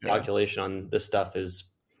the calculation on this stuff is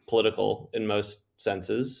political in most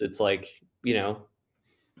senses. It's like,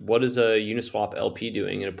 what is a Uniswap LP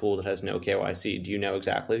doing in a pool that has no KYC? Do you know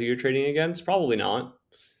exactly who you're trading against? Probably not.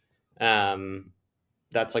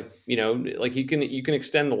 That's like, like you can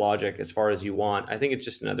extend the logic as far as you want. I think it's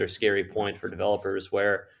just another scary point for developers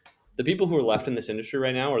where the people who are left in this industry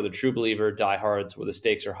right now are the true believer diehards where the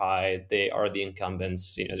stakes are high. They are the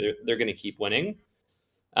incumbents. They're going to keep winning.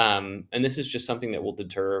 And this is just something that will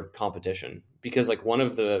deter competition, because like one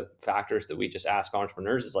of the factors that we just ask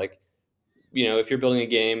entrepreneurs is like, if you're building a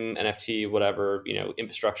game, NFT, whatever,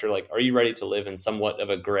 infrastructure, like, are you ready to live in somewhat of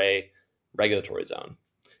a gray regulatory zone?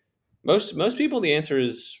 Most people, the answer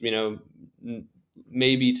is,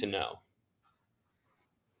 maybe to no.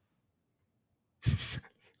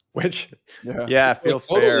 Which, Yeah. feels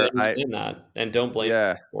totally fair. understand that, and don't blame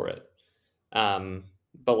me for it.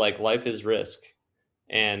 But like, life is risk,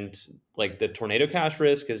 and like the tornado cash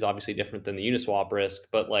risk is obviously different than the Uniswap risk,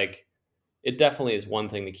 but like it definitely is one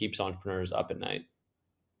thing that keeps entrepreneurs up at night.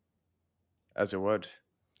 As it would.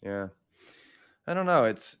 Yeah. I don't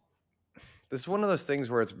know. This is one of those things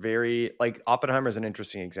where it's very like Oppenheimer is an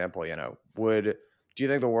interesting example. Do you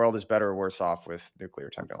think the world is better or worse off with nuclear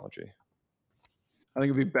technology? I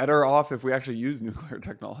think it'd be better off if we actually use nuclear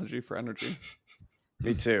technology for energy.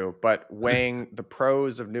 Me too. But weighing the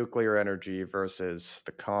pros of nuclear energy versus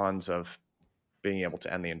the cons of being able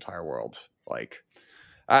to end the entire world, like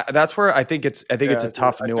that's where I think it's a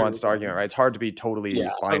tough, nuanced argument, right? It's hard to be totally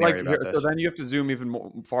binary about this. So then you have to zoom even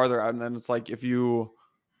more farther out, and then it's like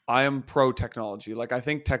I am pro technology. Like I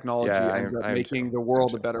think technology ends up making the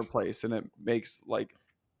world a better place, and it makes like,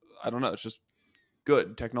 I don't know, it's just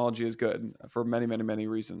good. Technology is good for many, many, many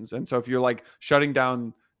reasons. And so if you're like shutting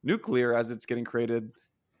down nuclear as it's getting created,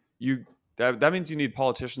 that means you need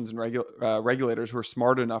politicians and regulators who are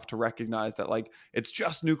smart enough to recognize that like it's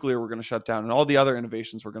just nuclear we're going to shut down, and all the other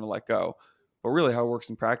innovations we're going to let go. But really, how it works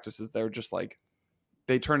in practice is they're just like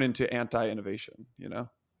they turn into anti-innovation.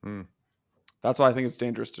 That's why I think it's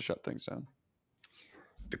dangerous to shut things down.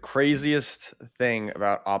 The craziest thing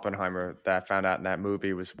about Oppenheimer that I found out in that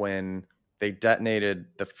movie was when they detonated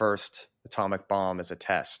the first atomic bomb as a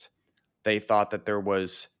test. They thought that there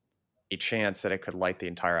was a chance that it could light the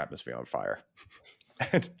entire atmosphere on fire.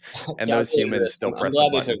 and those humans still pressed the button.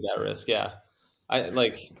 I'm glad they took that risk. Yeah. I don't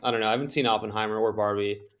know. I haven't seen Oppenheimer or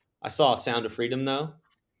Barbie. I saw Sound of Freedom though.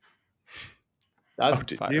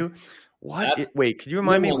 Did you? What? Wait, could you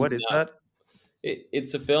remind me? What is that?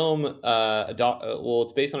 It's a film.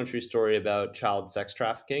 It's based on a true story about child sex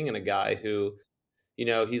trafficking, and a guy who,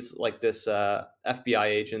 he's like this FBI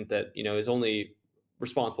agent that is only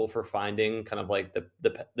responsible for finding kind of like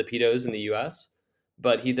the pedos in the U.S.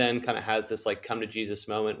 But he then kind of has this like come to Jesus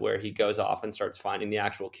moment where he goes off and starts finding the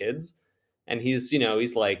actual kids, and he's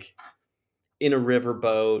like in a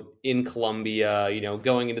riverboat in Colombia,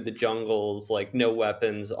 going into the jungles, like no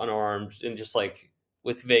weapons, unarmed, and just like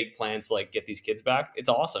with vague plans to like get these kids back. It's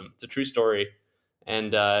awesome. It's a true story,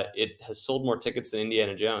 and it has sold more tickets than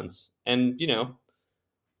Indiana Jones. And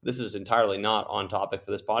this is entirely not on topic for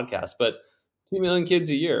this podcast, but 2 million kids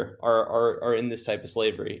a year are in this type of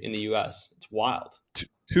slavery in the U.S. It's wild.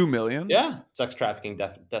 2 million? Yeah, sex trafficking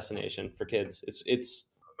destination for kids. It's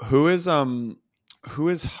who's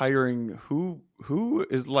hiring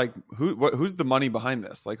who's the money behind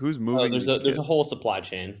this? Like who's moving? There's a whole supply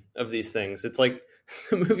chain of these things. It's like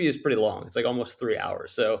the movie is pretty long. It's like almost 3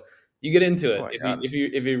 hours. So you get into it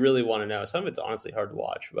if you really want to know. Some of it's honestly hard to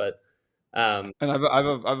watch, but and I've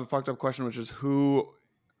a fucked up question, which is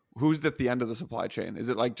who's at the end of the supply chain? Is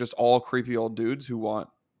it like just all creepy old dudes who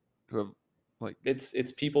have like it's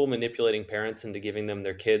people manipulating parents into giving them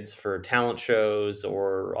their kids for talent shows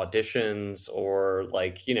or auditions or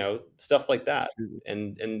like stuff like that,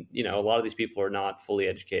 and a lot of these people are not fully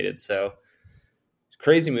educated. So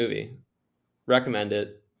crazy movie, recommend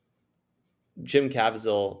it. Jim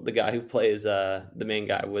Caviezel, the guy who plays the main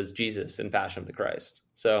guy, was Jesus in Passion of the Christ.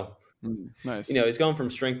 So nice. He's going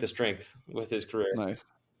from strength to strength with his career. Nice.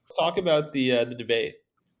 Let's talk about the debate.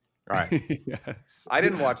 All right. Yes. I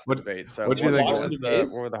didn't watch the debate. So what do you think?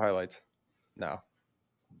 What were the highlights? No.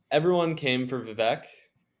 Everyone came for Vivek,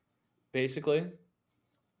 basically.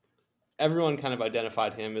 Everyone kind of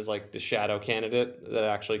identified him as like the shadow candidate that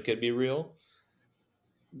actually could be real.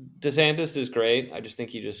 DeSantis is great. I just think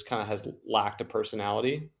he just kind of has lacked a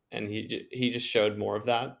personality, and he just showed more of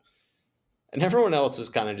that. And everyone else was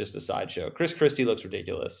kind of just a sideshow. Chris Christie looks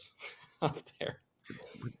ridiculous up there.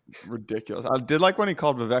 Ridiculous. I did like when he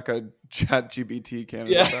called Vivek a ChatGPT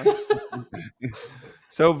candidate. Yeah.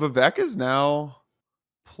 So Vivek is now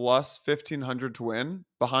plus 1,500 to win.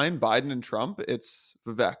 Behind Biden and Trump, it's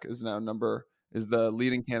Vivek is now is the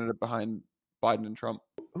leading candidate behind Biden and Trump.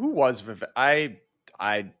 Who was Vivek?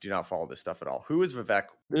 I do not follow this stuff at all. Who is Vivek?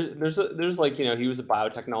 There's like, he was a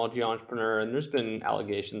biotechnology entrepreneur, and there's been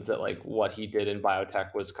allegations that like what he did in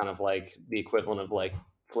biotech was kind of like the equivalent of like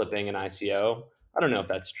flipping an ICO. I don't know if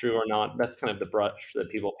that's true or not. That's kind of the brush that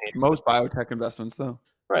people paint. Most biotech investments, though.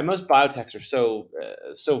 Right, most biotechs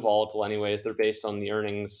are so volatile, anyways. They're based on the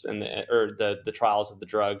earnings and the trials of the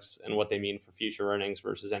drugs and what they mean for future earnings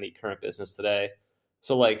versus any current business today.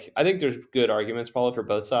 So, like, I think there's good arguments probably for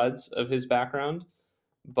both sides of his background,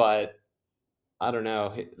 but I don't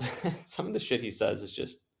know. Some of the shit he says is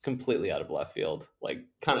just completely out of left field. Like,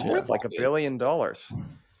 kind of He's worth like $1 billion.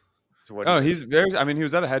 He's very. I mean, he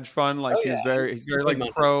was at a hedge fund. Like, he's very like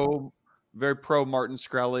money. very pro Martin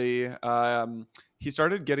Shkreli. He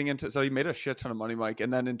started getting into, so he made a shit ton of money, Mike.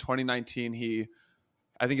 And then in 2019,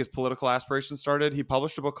 I think his political aspirations started. He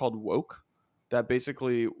published a book called Woke that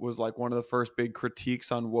basically was like one of the first big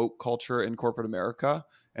critiques on woke culture in corporate America.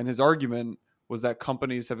 And his argument was that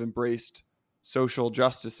companies have embraced social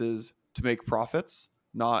justices to make profits,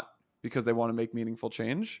 not because they want to make meaningful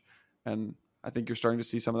change. And I think you're starting to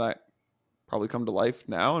see some of that probably come to life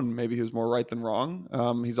now, and maybe he was more right than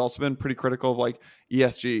wrong. He's also been pretty critical of like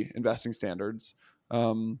ESG investing standards.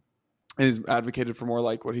 He's advocated for more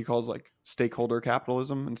like what he calls like stakeholder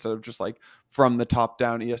capitalism instead of just like from the top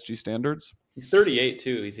down ESG standards. He's 38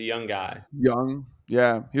 too. He's a young guy. Young,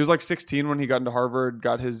 yeah. He was like 16 when he got into Harvard.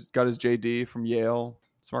 Got his JD from Yale.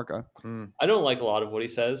 Smart guy. I don't like a lot of what he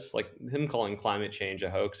says. Like, him calling climate change a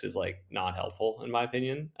hoax is like not helpful in my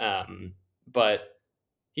opinion. But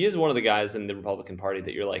he is one of the guys in the Republican Party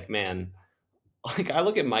that you're like, man. Like, I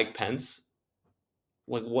look at Mike Pence.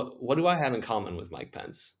 Like, what do I have in common with Mike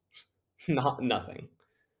Pence? Nothing.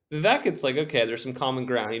 Vivek, it's like, okay, there's some common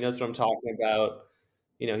ground. He knows what I'm talking about.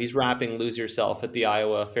 You know, he's rapping "Lose Yourself" at the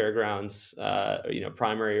Iowa Fairgrounds,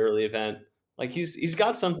 primary early event. Like, he's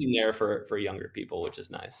got something there for younger people, which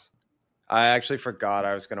is nice. I actually forgot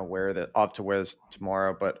I was going to wear this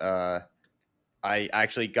tomorrow, but I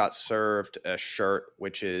actually got served a shirt,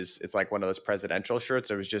 it's like one of those presidential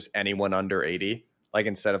shirts. It was just anyone under 80, like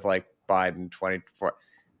instead of like Biden 24.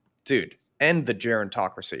 Dude, end the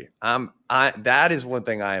gerontocracy. That is one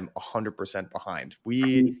thing I am 100% behind.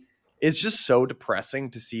 It's just so depressing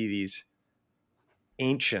to see these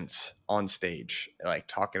ancients on stage like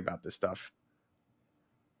talking about this stuff.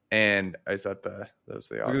 And is that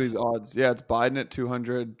those are the odds? Look at these odds. Yeah, it's Biden at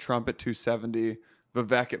 200, Trump at 270,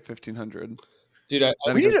 Vivek at 1500. Dude,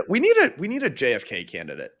 we need a JFK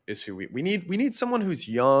candidate. Is who we need someone who's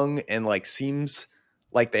young and like seems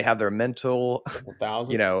like they have their mental. That's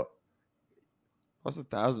 1,000. You know, what's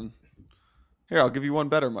 1,000? Here, I'll give you one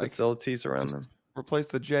better, Mike. Facilities around them. Replace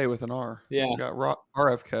the J with an R. Yeah, we got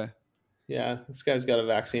RFK. Yeah, this guy's got a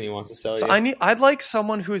vaccine he wants to sell you. So I'd like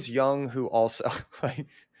someone who's young who also like.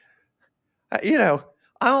 I'm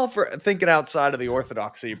all for thinking outside of the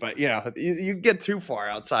orthodoxy, but you get too far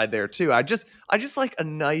outside there too. I just like a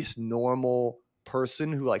nice, normal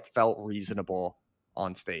person who like felt reasonable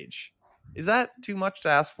on stage. Is that too much to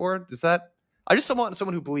ask for? I just want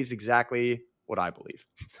someone who believes exactly what I believe.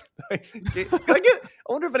 I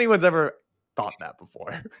wonder if anyone's ever thought that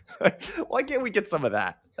before. Why can't we get some of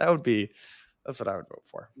that? That's what I would vote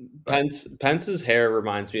for. Pence's hair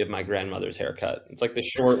reminds me of my grandmother's haircut. It's like the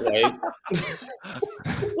short white.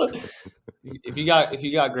 If you got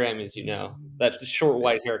Grammys, that short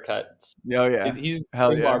white haircut. Oh yeah, he's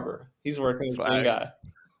a barber. He's working with the same guy.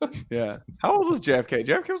 Yeah. How old was JFK?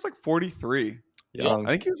 JFK was like 43. Young.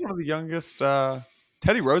 I think he was one of the youngest.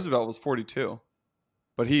 Teddy Roosevelt was 42,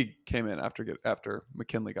 but he came in after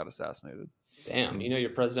McKinley got assassinated. Damn,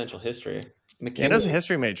 your presidential history. McKinley's a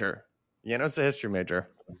history major. It's a history major.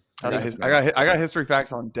 I got history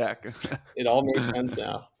facts on deck. It all makes sense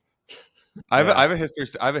now. I have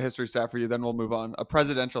a history stat for you. Then we'll move on. A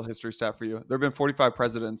presidential history stat for you. There have been 45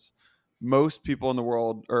 presidents. Most people in the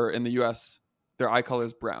world or in the U.S., their eye color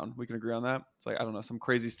is brown. We can agree on that. It's like, I don't know, some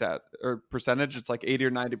crazy stat or percentage. It's like 80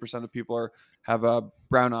 or 90% of people have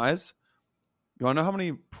brown eyes. You want to know how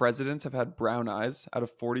many presidents have had brown eyes out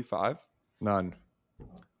of 45? None.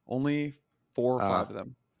 Only 4 or 5 of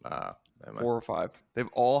them. 4 or 5. They've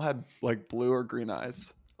all had like blue or green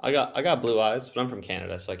eyes. I got blue eyes, but I'm from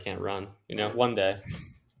Canada, so I can't run. One day.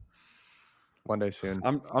 One day soon.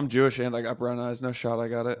 I'm Jewish and I got brown eyes. No shot. I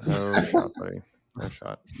got it. No shot, buddy. No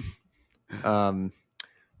shot.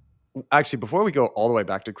 Actually, before we go all the way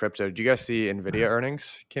back to crypto, did you guys see Nvidia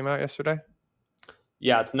earnings came out yesterday?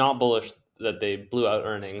 Yeah, it's not bullish that they blew out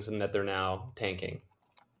earnings and that they're now tanking.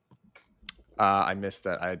 I missed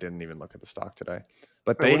that. I didn't even look at the stock today.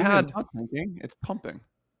 But they had it's not tanking, it's pumping.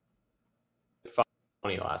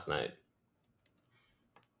 Money last night.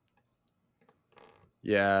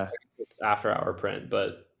 Yeah. It's after hour print,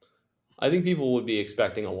 but I think people would be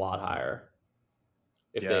expecting a lot higher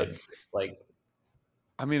if they had, like.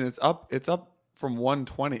 I mean, it's up from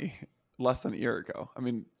 120 less than a year ago. I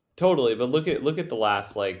mean, totally. But look at the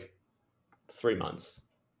last like 3 months.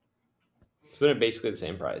 It's been at basically the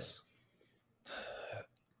same price.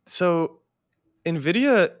 So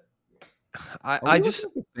Nvidia, are I we just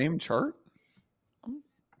looking at the same chart?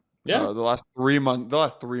 Yeah. The last 3 months. The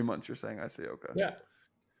last 3 months. You're saying? I see. Okay.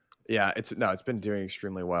 Yeah. it's been doing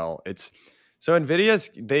extremely well. It's so Nvidia's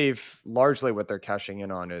they've largely what they're cashing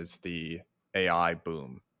in on is the AI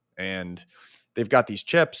boom, and they've got these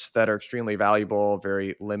chips that are extremely valuable,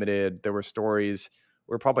 very limited. There were stories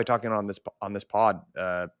we are probably talking on this pod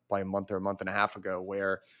by a month or a month and a half ago,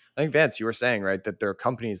 where I think Vance, you were saying right that there are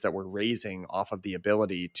companies that were raising off of the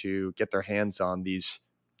ability to get their hands on these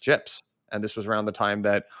chips, and this was around the time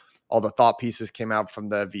that all the thought pieces came out from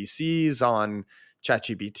the VCs on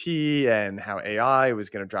ChatGPT and how AI was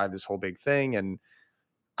going to drive this whole big thing. And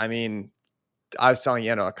I mean, I was telling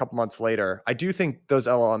you, a couple months later, I do think those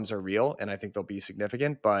LLMs are real and I think they'll be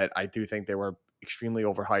significant, but I do think they were extremely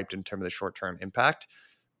overhyped in terms of the short-term impact.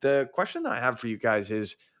 The question that I have for you guys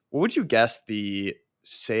is, what would you guess the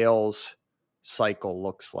sales cycle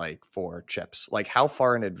looks like for chips? Like, how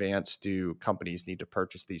far in advance do companies need to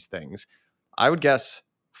purchase these things? I would guess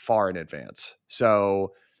far in advance.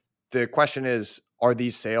 So the question is, are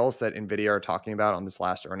these sales that NVIDIA are talking about on this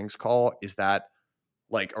last earnings call, is that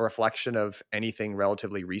like a reflection of anything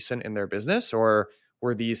relatively recent in their business, or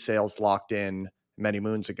were these sales locked in many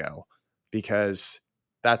moons ago? Because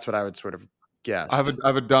that's what I would sort of guess. I have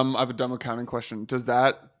a dumb accounting question.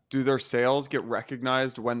 Do their sales get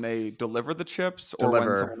recognized when they deliver the chips or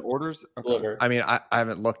when someone orders? Okay. Deliver. I mean, I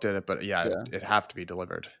haven't looked at it, but Yeah. it'd have to be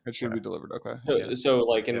delivered. It should be delivered. Okay. So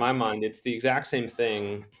like in my mind, it's the exact same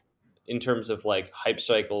thing in terms of like hype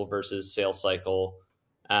cycle versus sales cycle,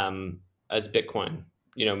 as Bitcoin.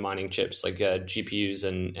 Mining chips like GPUs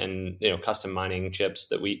and custom mining chips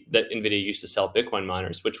that NVIDIA used to sell Bitcoin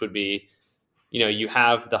miners, which would be, you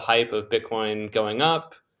have the hype of Bitcoin going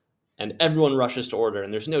up, and everyone rushes to order,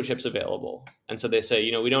 and there's no chips available, and so they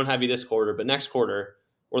say, we don't have you this quarter, but next quarter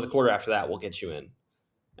or the quarter after that, we'll get you in.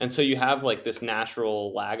 And so you have like this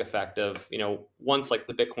natural lag effect of, once like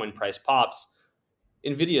the Bitcoin price pops,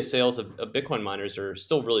 NVIDIA sales of Bitcoin miners are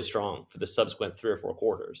still really strong for the subsequent 3 or 4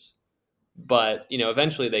 quarters. But,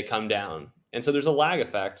 eventually they come down. And so there's a lag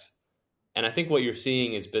effect. And I think what you're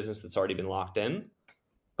seeing is business that's already been locked in.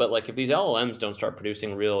 But like if these LLMs don't start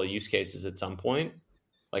producing real use cases at some point,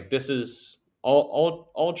 like this is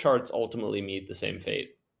all charts ultimately meet the same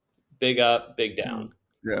fate. Big up, big down.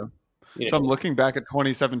 Yeah. So I'm looking back at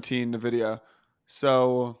 2017 NVIDIA.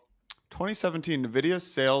 So 2017 NVIDIA's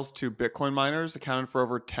sales to Bitcoin miners accounted for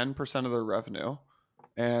over 10% of their revenue.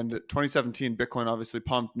 And 2017 Bitcoin obviously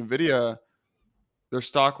pumped. NVIDIA, their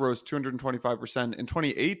stock rose 225%. In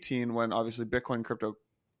 2018, when obviously Bitcoin crypto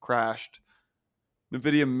crashed,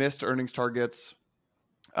 NVIDIA missed earnings targets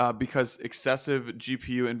because excessive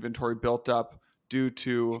GPU inventory built up due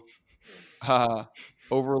to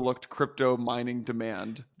overlooked crypto mining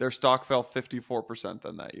demand. Their stock fell 54%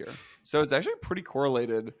 then that year. So it's actually pretty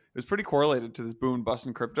correlated. It was pretty correlated to this boom and bust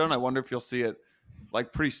in crypto. And I wonder if you'll see it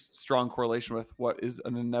like pretty strong correlation with what is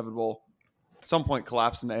an inevitable some point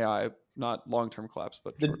collapse in AI, not long-term collapse,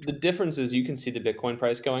 but the difference is you can see the Bitcoin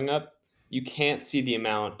price going up. You can't see the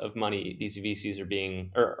amount of money these VCs are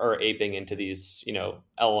being or aping into these,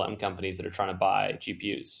 LLM companies that are trying to buy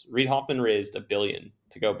GPUs. Reid Hoffman raised $1 billion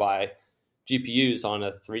to go buy GPUs on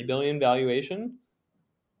a $3 billion valuation,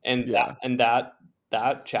 and that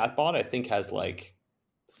chatbot I think has like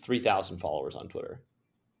 3,000 followers on Twitter.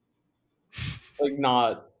 Like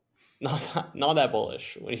not that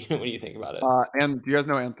bullish when you think about it. And do you guys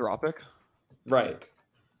know Anthropic? Right.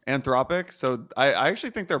 Anthropic. So I actually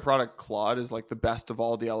think their product Claude is like the best of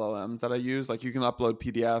all the LLMs that I use. Like you can upload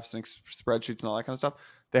PDFs and spreadsheets and all that kind of stuff.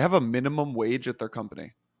 They have a minimum wage at their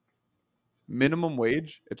company. Minimum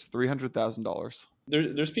wage, it's $300,000.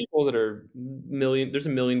 There's people that are there's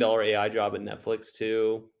 $1 million AI job at Netflix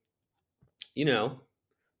too.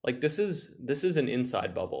 Like this is an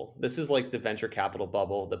inside bubble. This is like the venture capital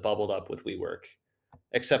bubble that bubbled up with WeWork.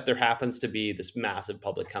 Except there happens to be this massive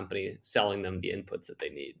public company selling them the inputs that they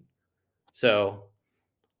need. So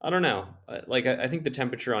I don't know. I think the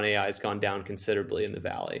temperature on AI has gone down considerably in the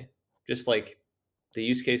valley. Just like the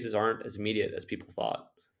use cases aren't as immediate as people thought.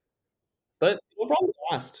 But it'll probably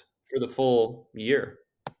last for the full year.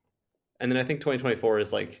 And then I think 2024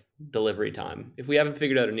 is like delivery time. If we haven't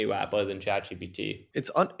figured out a new app other than ChatGPT,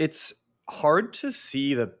 it's hard to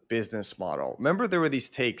see the business model. Remember, there were these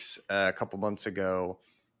takes a couple months ago.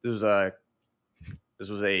 This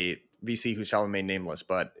was a VC who shall remain nameless,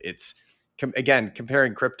 but it's again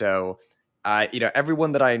comparing crypto.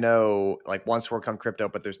 everyone that I know like wants to work on crypto,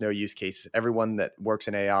 but there's no use case. Everyone that works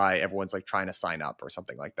in AI, everyone's like trying to sign up or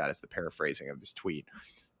something like that is the paraphrasing of this tweet.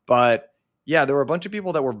 But yeah, there were a bunch of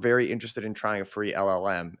people that were very interested in trying a free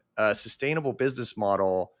LLM. A sustainable business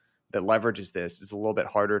model that leverages this is a little bit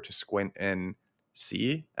harder to squint and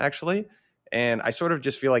see, actually. And I sort of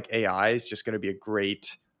just feel like AI is just going to be a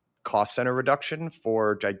great cost center reduction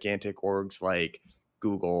for gigantic orgs like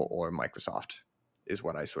Google or Microsoft, is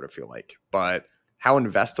what I sort of feel like. But how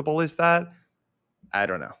investable is that? I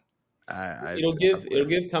don't know. It'll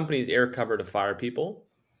give companies air cover to fire people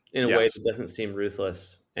in a way Yes. that doesn't seem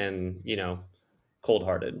ruthless and cold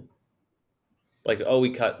hearted. Like, oh,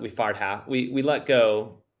 we fired half, we let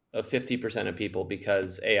go of 50% of people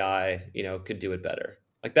because AI could do it better.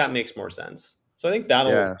 Like, that makes more sense. So I think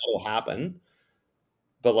that'll happen.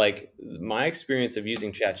 But like, my experience of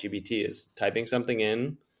using ChatGPT is typing something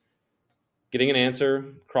in, getting an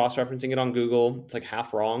answer, cross-referencing it on Google. It's like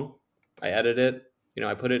half wrong. I edit it.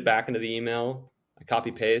 I put it back into the email. I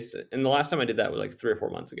copy paste. And the last time I did that was like 3 or 4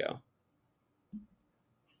 months ago.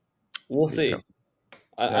 We'll see.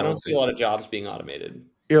 I don't see a lot of jobs being automated.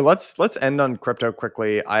 Here, let's end on crypto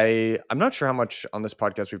quickly. I'm not sure how much on this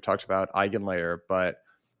podcast we've talked about Eigenlayer, but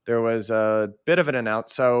there was a bit of an announcement.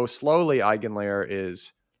 So slowly Eigenlayer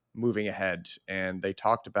is moving ahead, and they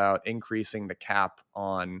talked about increasing the cap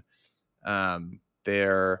on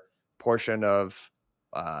their portion of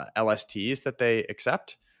LSTs that they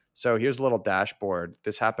accept. So here's a little dashboard.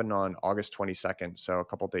 This happened on August 22nd, so a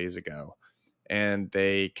couple days ago. And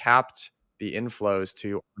they capped the inflows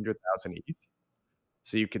to 100,000 ETH.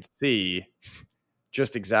 So you could see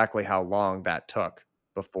just exactly how long that took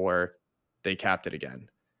before they capped it again.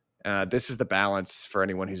 This is the balance for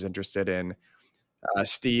anyone who's interested in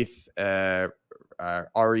Steth,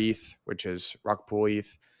 RETH, which is Rock Pool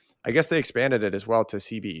ETH. I guess they expanded it as well to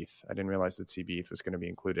CB ETH. I didn't realize that CB ETH was going to be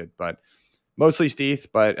included, but mostly Steth,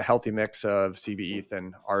 but a healthy mix of CB ETH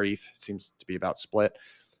and RETH. It seems to be about split.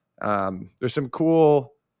 There's some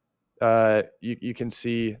cool, you can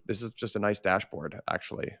see, this is just a nice dashboard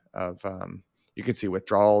actually of, you can see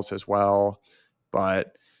withdrawals as well.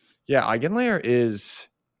 But yeah, Eigenlayer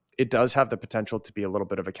it does have the potential to be a little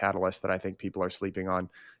bit of a catalyst that I think people are sleeping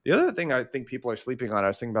on. The other thing I think people are sleeping on, I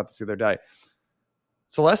was thinking about this the other day,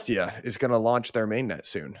 Celestia is going to launch their mainnet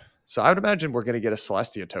soon. So I would imagine we're going to get a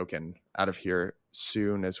Celestia token out of here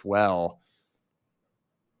soon as well.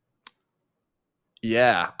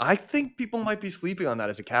 Yeah, I think people might be sleeping on that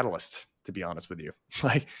as a catalyst, to be honest with you.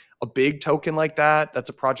 Like a big token like that, that's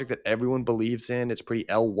a project that everyone believes in. It's pretty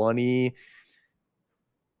L1-y.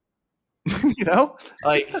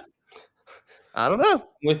 Like, I don't know.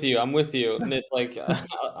 I'm with you. And it's like,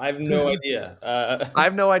 I have no idea. I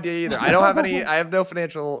have no idea either. I have no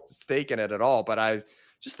financial stake in it at all, but I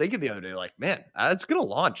just thinking the other day, like, man, it's going to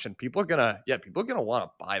launch and people are going to want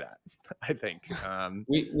to buy that. I think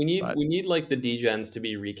we need like the degens to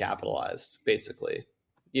be recapitalized, basically.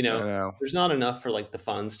 There's not enough for like the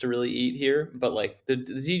funds to really eat here, but like the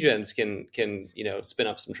degens can spin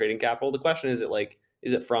up some trading capital. The question is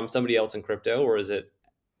it from somebody else in crypto, or is it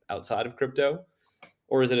outside of crypto,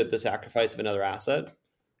 or is it at the sacrifice of another asset?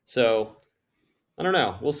 So I don't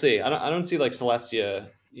know. We'll see. I don't see like Celestia,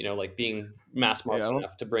 like being mass market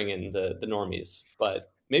enough to bring in the normies,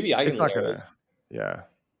 but maybe it's not gonna.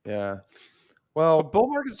 Yeah. Well, but bull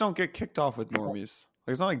markets don't get kicked off with normies.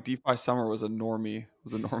 Like, it's not like DeFi summer was a normie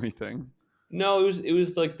thing. No, it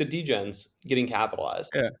was like the degens getting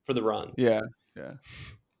capitalized for the run. Yeah.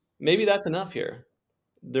 Maybe that's enough here.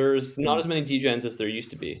 There's not as many degens as there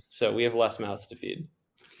used to be, so we have less mouths to feed.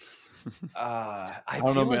 I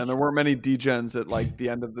don't know, man. There weren't many degens at like the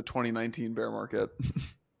end of the 2019 bear market.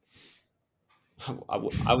 I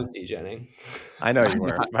was degening. I know you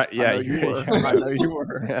were. Yeah, you were. I know you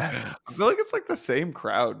were. Yeah. I feel like it's like the same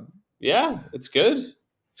crowd. Yeah, it's good.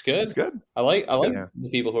 It's good. I like the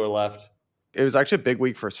people who are left. It was actually a big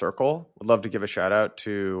week for Circle. Would love to give a shout out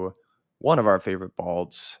to one of our favorite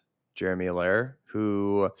balds, Jeremy Allaire,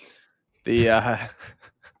 who I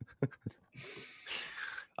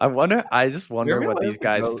just wonder Jeremy what these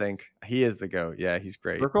guys think. He is the GOAT. Yeah, he's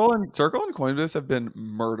great. Circle and Coinbase have been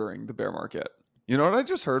murdering the bear market. You know what I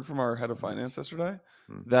just heard from our head of finance yesterday?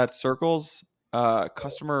 That Circle's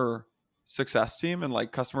customer success team and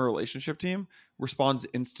like customer relationship team responds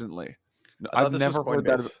instantly. I've never heard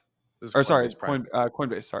that.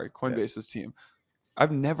 Coinbase. Sorry, Coinbase's team.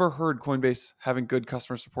 I've never heard Coinbase having good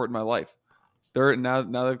customer support in my life. Now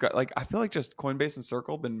they've got like, I feel like just Coinbase and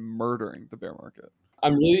Circle been murdering the bear market.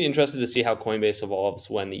 I'm really interested to see how Coinbase evolves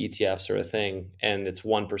when the ETFs are a thing and it's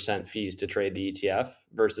 1% fees to trade the ETF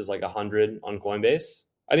versus like 100 on Coinbase.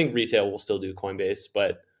 I think retail will still do Coinbase,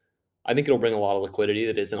 but I think it'll bring a lot of liquidity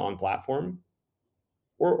that isn't on platform,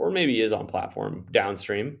 or maybe is on platform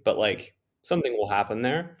downstream, but like something will happen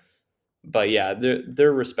there. But yeah,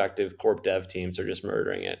 their respective corp dev teams are just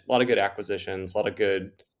murdering it. A lot of good acquisitions, a lot of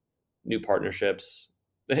good new partnerships,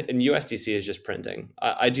 and USDC is just printing.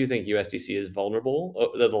 I do think USDC is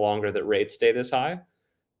vulnerable the longer that rates stay this high.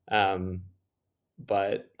 Um,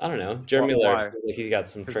 but I don't know. Jeremy Allaire Why? seems like he got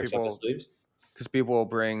some Because tricks up his sleeves. people will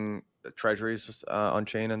bring treasuries on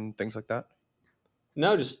chain and things like that.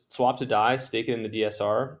 No, just swap to DAI, stake it in the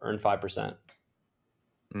DSR, earn 5%.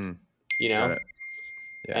 Mm, You know, got it.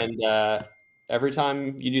 Yeah. and every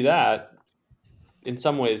time you do that, in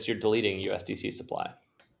some ways, you're deleting USDC supply.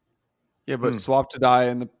 Yeah, but swap to DAI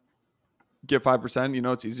and get 5%. You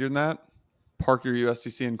know, it's easier than that. Park your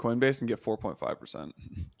USDC in Coinbase and get 4.5%.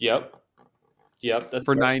 Yep. That's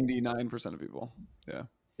for fair. 99% of people. Yeah.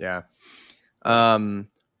 Yeah.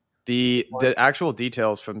 The actual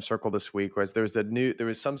details from Circle this week was there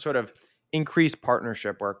was some sort of increased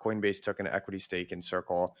partnership where Coinbase took an equity stake in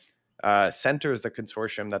Circle. Center is the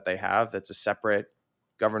consortium that they have. That's a separate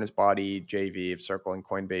governance body JV of Circle and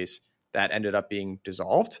Coinbase that ended up being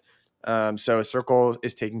dissolved. So Circle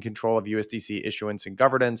is taking control of USDC issuance and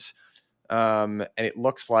governance. And it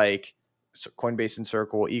looks like Coinbase and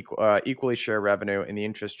Circle will equally share revenue and the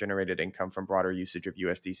interest generated income from broader usage of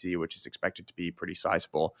USDC, which is expected to be pretty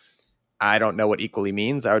sizable. I don't know what equally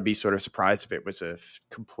means. I would be sort of surprised if it was a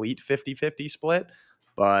complete 50-50 split,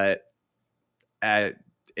 but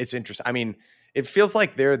it's interesting. I mean, it feels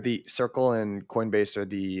like they're the Circle and Coinbase are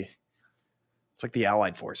it's like the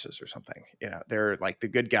allied forces or something. You know, they're like the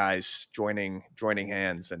good guys joining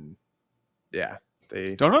hands, and yeah,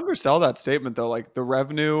 they don't undersell that statement though. Like the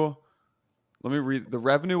revenue, let me read. The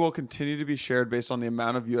revenue will continue to be shared based on the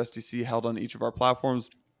amount of USDC held on each of our platforms.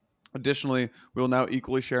 Additionally, we will now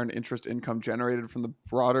equally share an interest income generated from the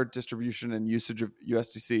broader distribution and usage of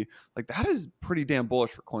USDC. Like that is pretty damn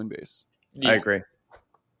bullish for Coinbase. Yeah. I agree.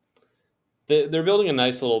 They're building a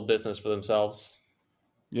nice little business for themselves.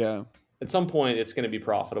 Yeah. At some point, it's going to be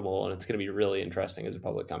profitable and it's going to be really interesting as a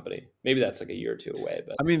public company. Maybe that's like a year or two away.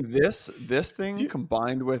 But I mean, this thing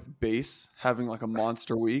combined with Base having like a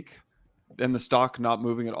monster week and the stock not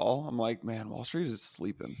moving at all, I'm like, man, Wall Street is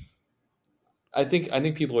sleeping. I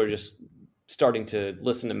think people are just starting to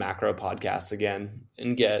listen to macro podcasts again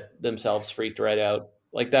and get themselves freaked right out.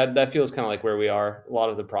 Like that feels kind of like where we are. A lot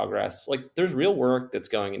of the progress, like there's real work that's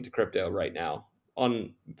going into crypto right now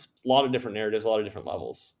on a lot of different narratives, a lot of different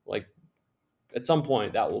levels. Like at some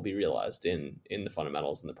point that will be realized in the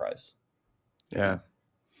fundamentals and the price. Yeah.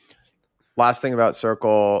 Last thing about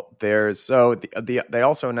Circle, they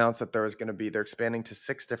also announced that they're expanding to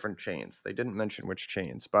 6 different chains. They didn't mention which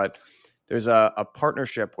chains, but there's a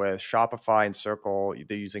partnership with Shopify and Circle.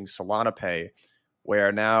 They're using Solana Pay,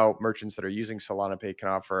 where now merchants that are using Solana Pay can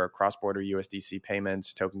offer cross-border USDC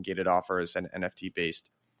payments, token-gated offers, and NFT-based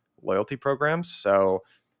loyalty programs. So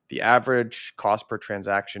the average cost per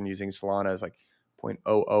transaction using Solana is like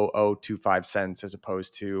 0.00025 cents as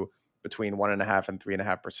opposed to between 1.5% and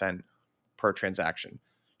 3.5% per transaction.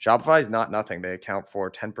 Shopify is not nothing. They account for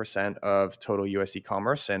 10% of total US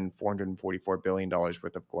e-commerce and $444 billion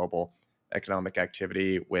worth of global economic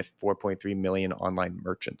activity with 4.3 million online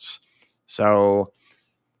merchants. So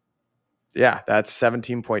yeah, that's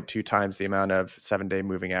 17.2 times the amount of 7-day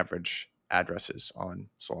moving average addresses on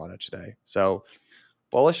Solana today. So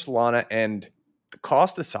bullish Solana, and the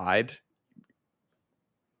cost aside,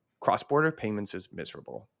 cross-border payments is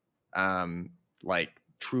miserable. Like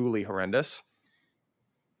truly horrendous.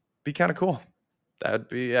 Be kind of cool. That'd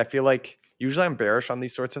be, I feel like usually I'm bearish on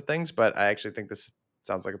these sorts of things, but I actually think this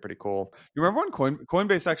sounds like a pretty cool. You remember when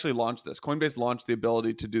Coinbase actually launched this? Coinbase launched the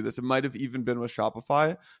ability to do this. It might have even been with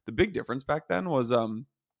Shopify. The big difference back then was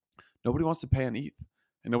nobody wants to pay in ETH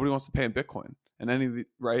and nobody wants to pay in Bitcoin and any of the,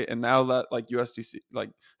 right. And now that like USDC, like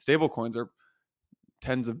stable coins are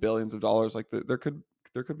tens of billions of dollars, like there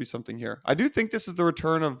could be something here. I do think this is the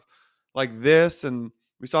return of like this, and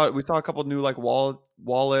we saw a couple of new like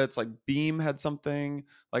wallets, like Beam had something.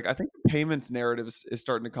 Like I think the payments narrative is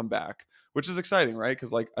starting to come back, which is exciting, right?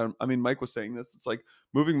 Because like I mean, Mike was saying this. It's like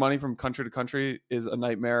moving money from country to country is a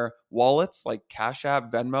nightmare. Wallets like Cash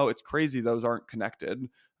App, Venmo, it's crazy those aren't connected.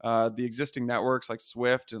 The existing networks like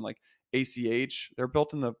Swift and like ACH, they're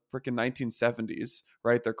built in the freaking 1970s,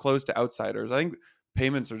 right? They're closed to outsiders. I think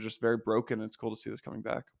payments are just very broken. And it's cool to see this coming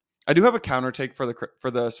back. I do have a counter take for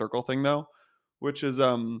the Circle thing though, which is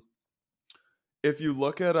if you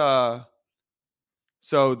look at I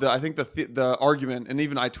think the argument, and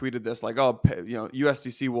even I tweeted this, like, oh,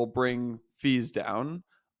 USDC will bring fees down.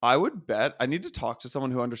 I would bet, I need to talk to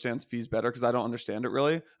someone who understands fees better because I don't understand it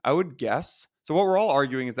really. I would guess. So what we're all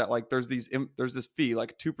arguing is that like there's this fee,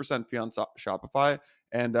 like 2% fee on Shopify,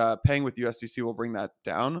 and paying with USDC will bring that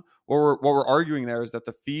down. What we're arguing there is that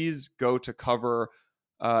the fees go to cover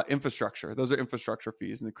infrastructure. Those are infrastructure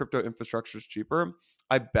fees, and the crypto infrastructure is cheaper.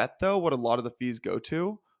 I bet though what a lot of the fees go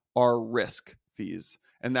to are risk fees,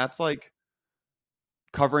 and that's like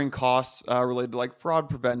covering costs related to like fraud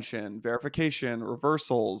prevention, verification,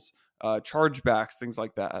 reversals, chargebacks, things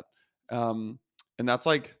like that. And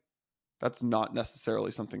that's not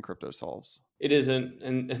necessarily something crypto solves. It isn't.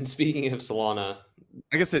 And speaking of Solana,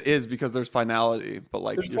 I guess it is because there's finality, but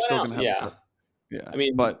like you're still gonna have yeah. I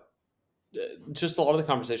mean, but just a lot of the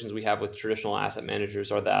conversations we have with traditional asset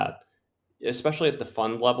managers are that, especially at the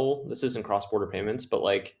fund level, this isn't cross-border payments, but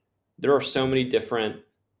like there are so many different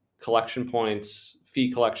collection points,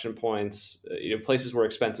 fee collection points, places where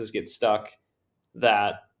expenses get stuck,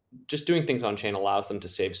 that just doing things on chain allows them to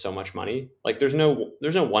save so much money. Like there's no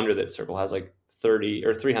wonder that Circle has like 30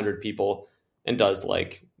 or 300 people and does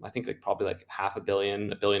like, I think like probably like $500 million,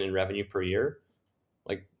 $1 billion in revenue per year.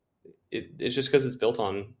 Like it's just because it's built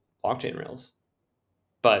on blockchain rails.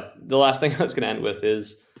 But the last thing I was going to end with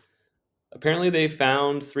is apparently they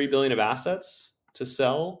found 3 billion of assets to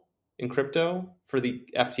sell in crypto for the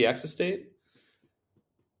FTX estate.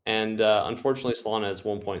 And unfortunately, Solana has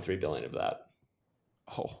 1.3 billion of that.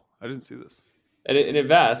 Oh, I didn't see this. And it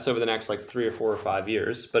invests over the next like 3 or 4 or 5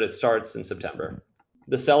 years, but it starts in September.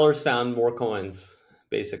 The sellers found more coins,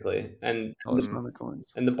 basically. And the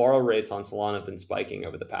coins. And the borrow rates on Solana have been spiking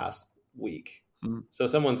over the past week. So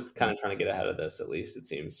someone's kind of trying to get ahead of this, at least it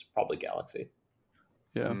seems. Probably Galaxy.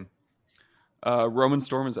 Yeah. Roman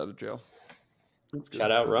Storm is out of jail. That's good.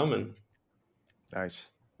 Shout out Roman. Nice.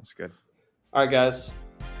 That's good. All right, guys.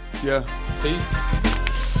 Yeah. Peace.